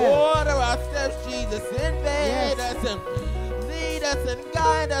 Yeah. Order our steps, Jesus. Invade us. Lead us and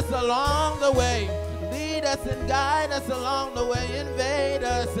guide us along the way. Lead us and guide us along the way. Invade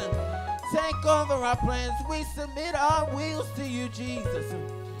us. Take over our plans. We submit our wills to you, Jesus.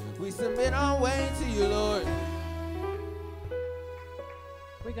 We submit our way to you, Lord.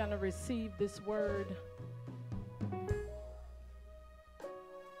 We're going to receive this word.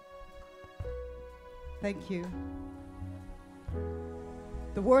 Thank you.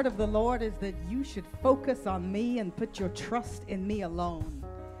 The word of the Lord is that you should focus on me and put your trust in me alone.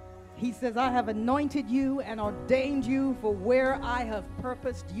 He says, I have anointed you and ordained you for where I have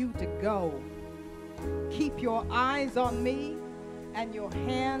purposed you to go. Keep your eyes on me. and your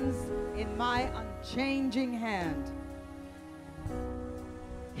hands in my unchanging hand.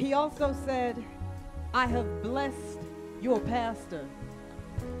 He also said, I have blessed your pastor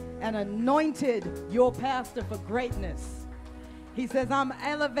and anointed your pastor for greatness. He says, I'm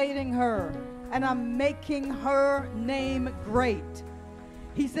elevating her and I'm making her name great.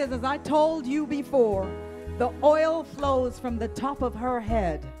 He says, as I told you before, the oil flows from the top of her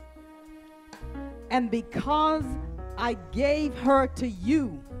head. And because I gave her to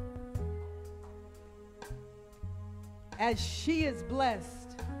you, as she is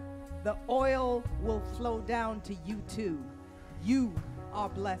blessed, the oil will flow down to you too. You are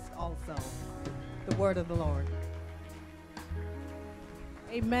blessed also. The word of the Lord.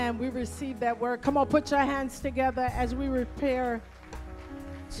 Amen. We receive that word. Come on, put your hands together as we prepare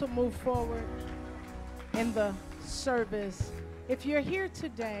to move forward in the service. If you're here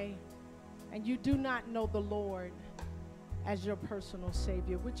today and you do not know the Lord as your personal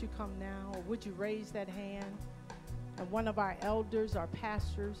Savior, would you come now, or would you raise that hand? And one of our elders, our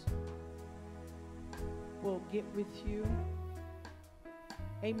pastors, will get with you.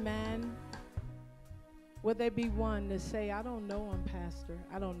 Amen. Will there be one to say, I don't know him, Pastor.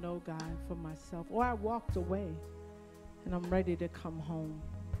 I don't know God for myself. Or I walked away and I'm ready to come home.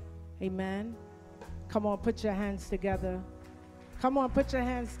 Amen. Come on, put your hands together. Come on, put your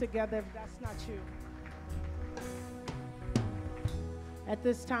hands together if that's not you. At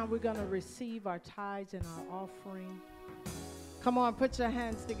this time, we're going to receive our tithes and our offering. Come on, put your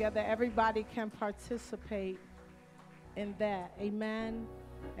hands together. Everybody can participate in that. Amen.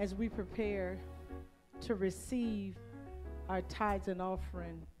 As we prepare to receive our tithes and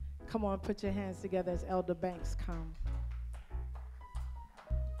offering. Come on, put your hands together as Elder Banks come.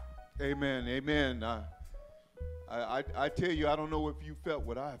 Amen, amen. I tell you, I don't know if you felt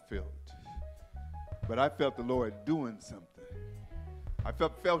what I felt, but I felt the Lord doing something. I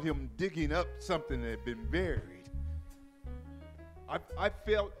felt him digging up something that had been buried. I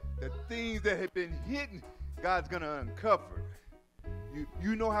felt the things that had been hidden, God's going to uncover.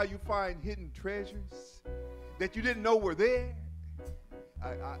 You know how you find hidden treasures that you didn't know were there?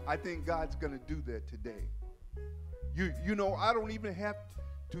 I think God's going to do that today. You know, I don't even have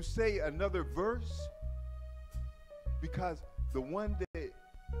to say another verse, because the one that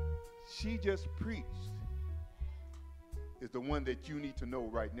she just preached is the one that you need to know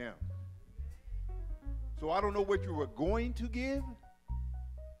right now. So I don't know what you were going to give,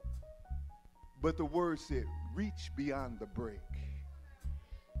 but the word said, reach beyond the break.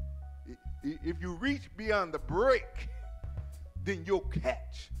 If you reach beyond the break, then you'll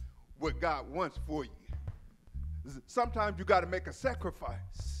catch what God wants for you. Sometimes you got to make a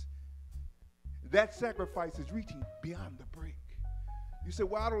sacrifice. That sacrifice is reaching beyond the break. You say,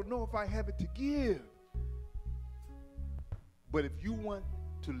 well, I don't know if I have it to give. But if you want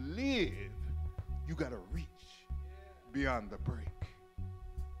to live, you got to reach beyond the break.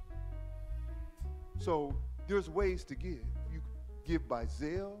 So there's ways to give. You give by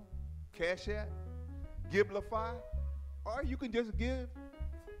Zelle, Cash App, Givelify, or you can just give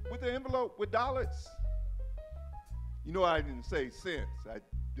with an envelope with dollars. You know, I didn't say cents, I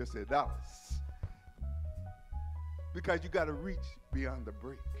just said dollars. Because you got to reach beyond the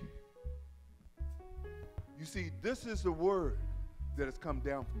break. You see, this is the word that has come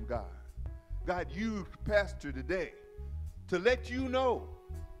down from God. God used Pastor today to let you know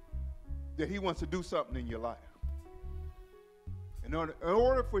that he wants to do something in your life. And in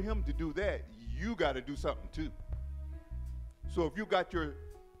order for him to do that, you got to do something too. So if you got your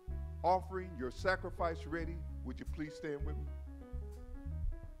offering, your sacrifice ready, would you please stand with me?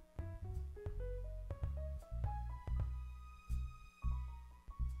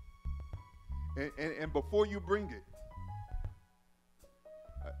 And before you bring it,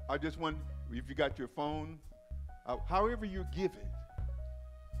 I just want, if you got your phone, however you're giving,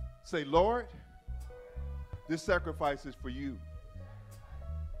 say, Lord, this sacrifice is for you.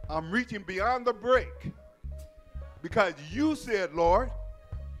 I'm reaching beyond the break because you said, Lord,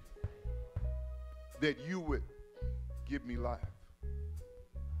 that you would give me life.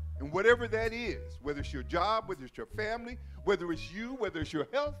 And whatever that is, whether it's your job, whether it's your family, whether it's you, whether it's your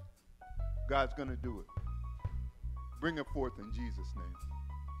health, God's going to do it. Bring it forth in Jesus' name.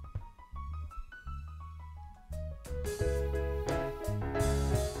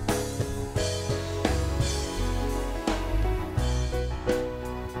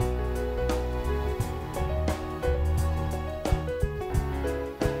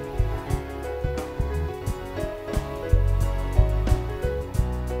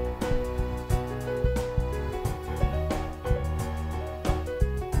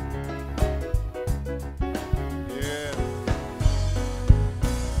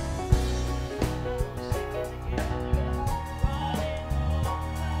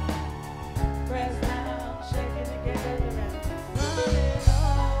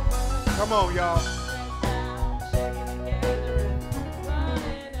 Come on, y'all.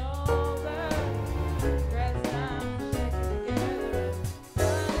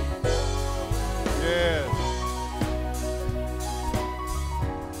 Yes.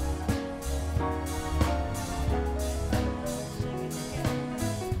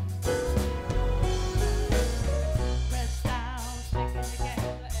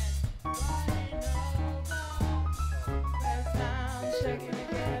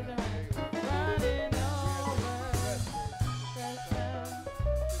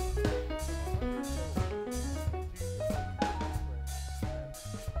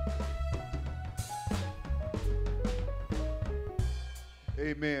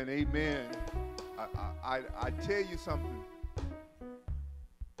 Amen, amen. I tell you something.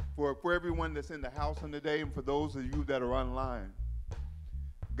 For everyone that's in the house on today and for those of you that are online,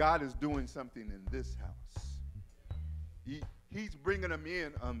 God is doing something in this house. He's bringing them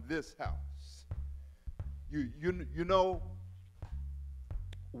in on this house. You know,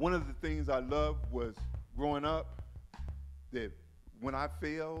 one of the things I loved was growing up that when I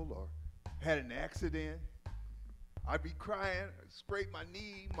failed or had an accident, I'd be crying, scrape my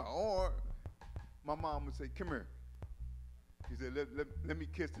knee, my arm. My mom would say, come here. He said, let me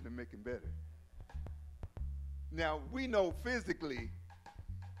kiss it and make it better. Now, we know physically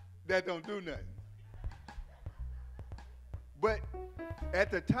that don't do nothing. But at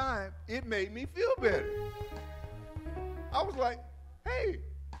the time, it made me feel better. I was like, hey,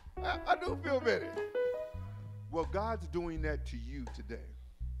 I do feel better. Well, God's doing that to you today.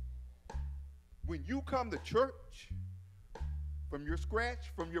 When you come to church, from your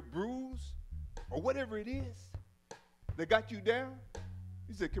scratch, from your bruise, or whatever it is that got you down,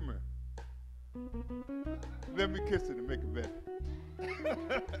 he said, come here. Let me kiss it and make it better.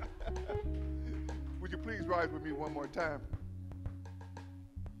 Would you please rise with me one more time?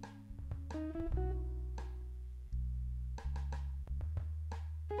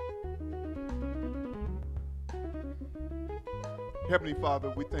 Heavenly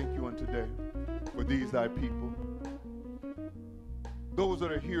Father, we thank you on today for these thy people. Those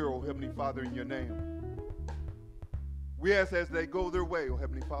that are here, oh Heavenly Father, in your name. We ask as they go their way, oh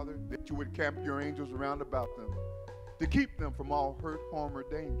Heavenly Father, that you would camp your angels around about them to keep them from all hurt, harm, or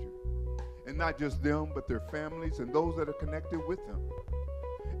danger. And not just them, but their families and those that are connected with them.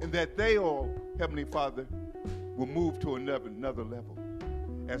 And that they, oh Heavenly Father, will move to another level.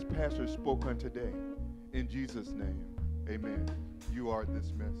 As Pastor spoke on today, in Jesus' name, amen. You are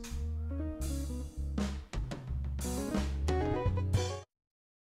dismissed.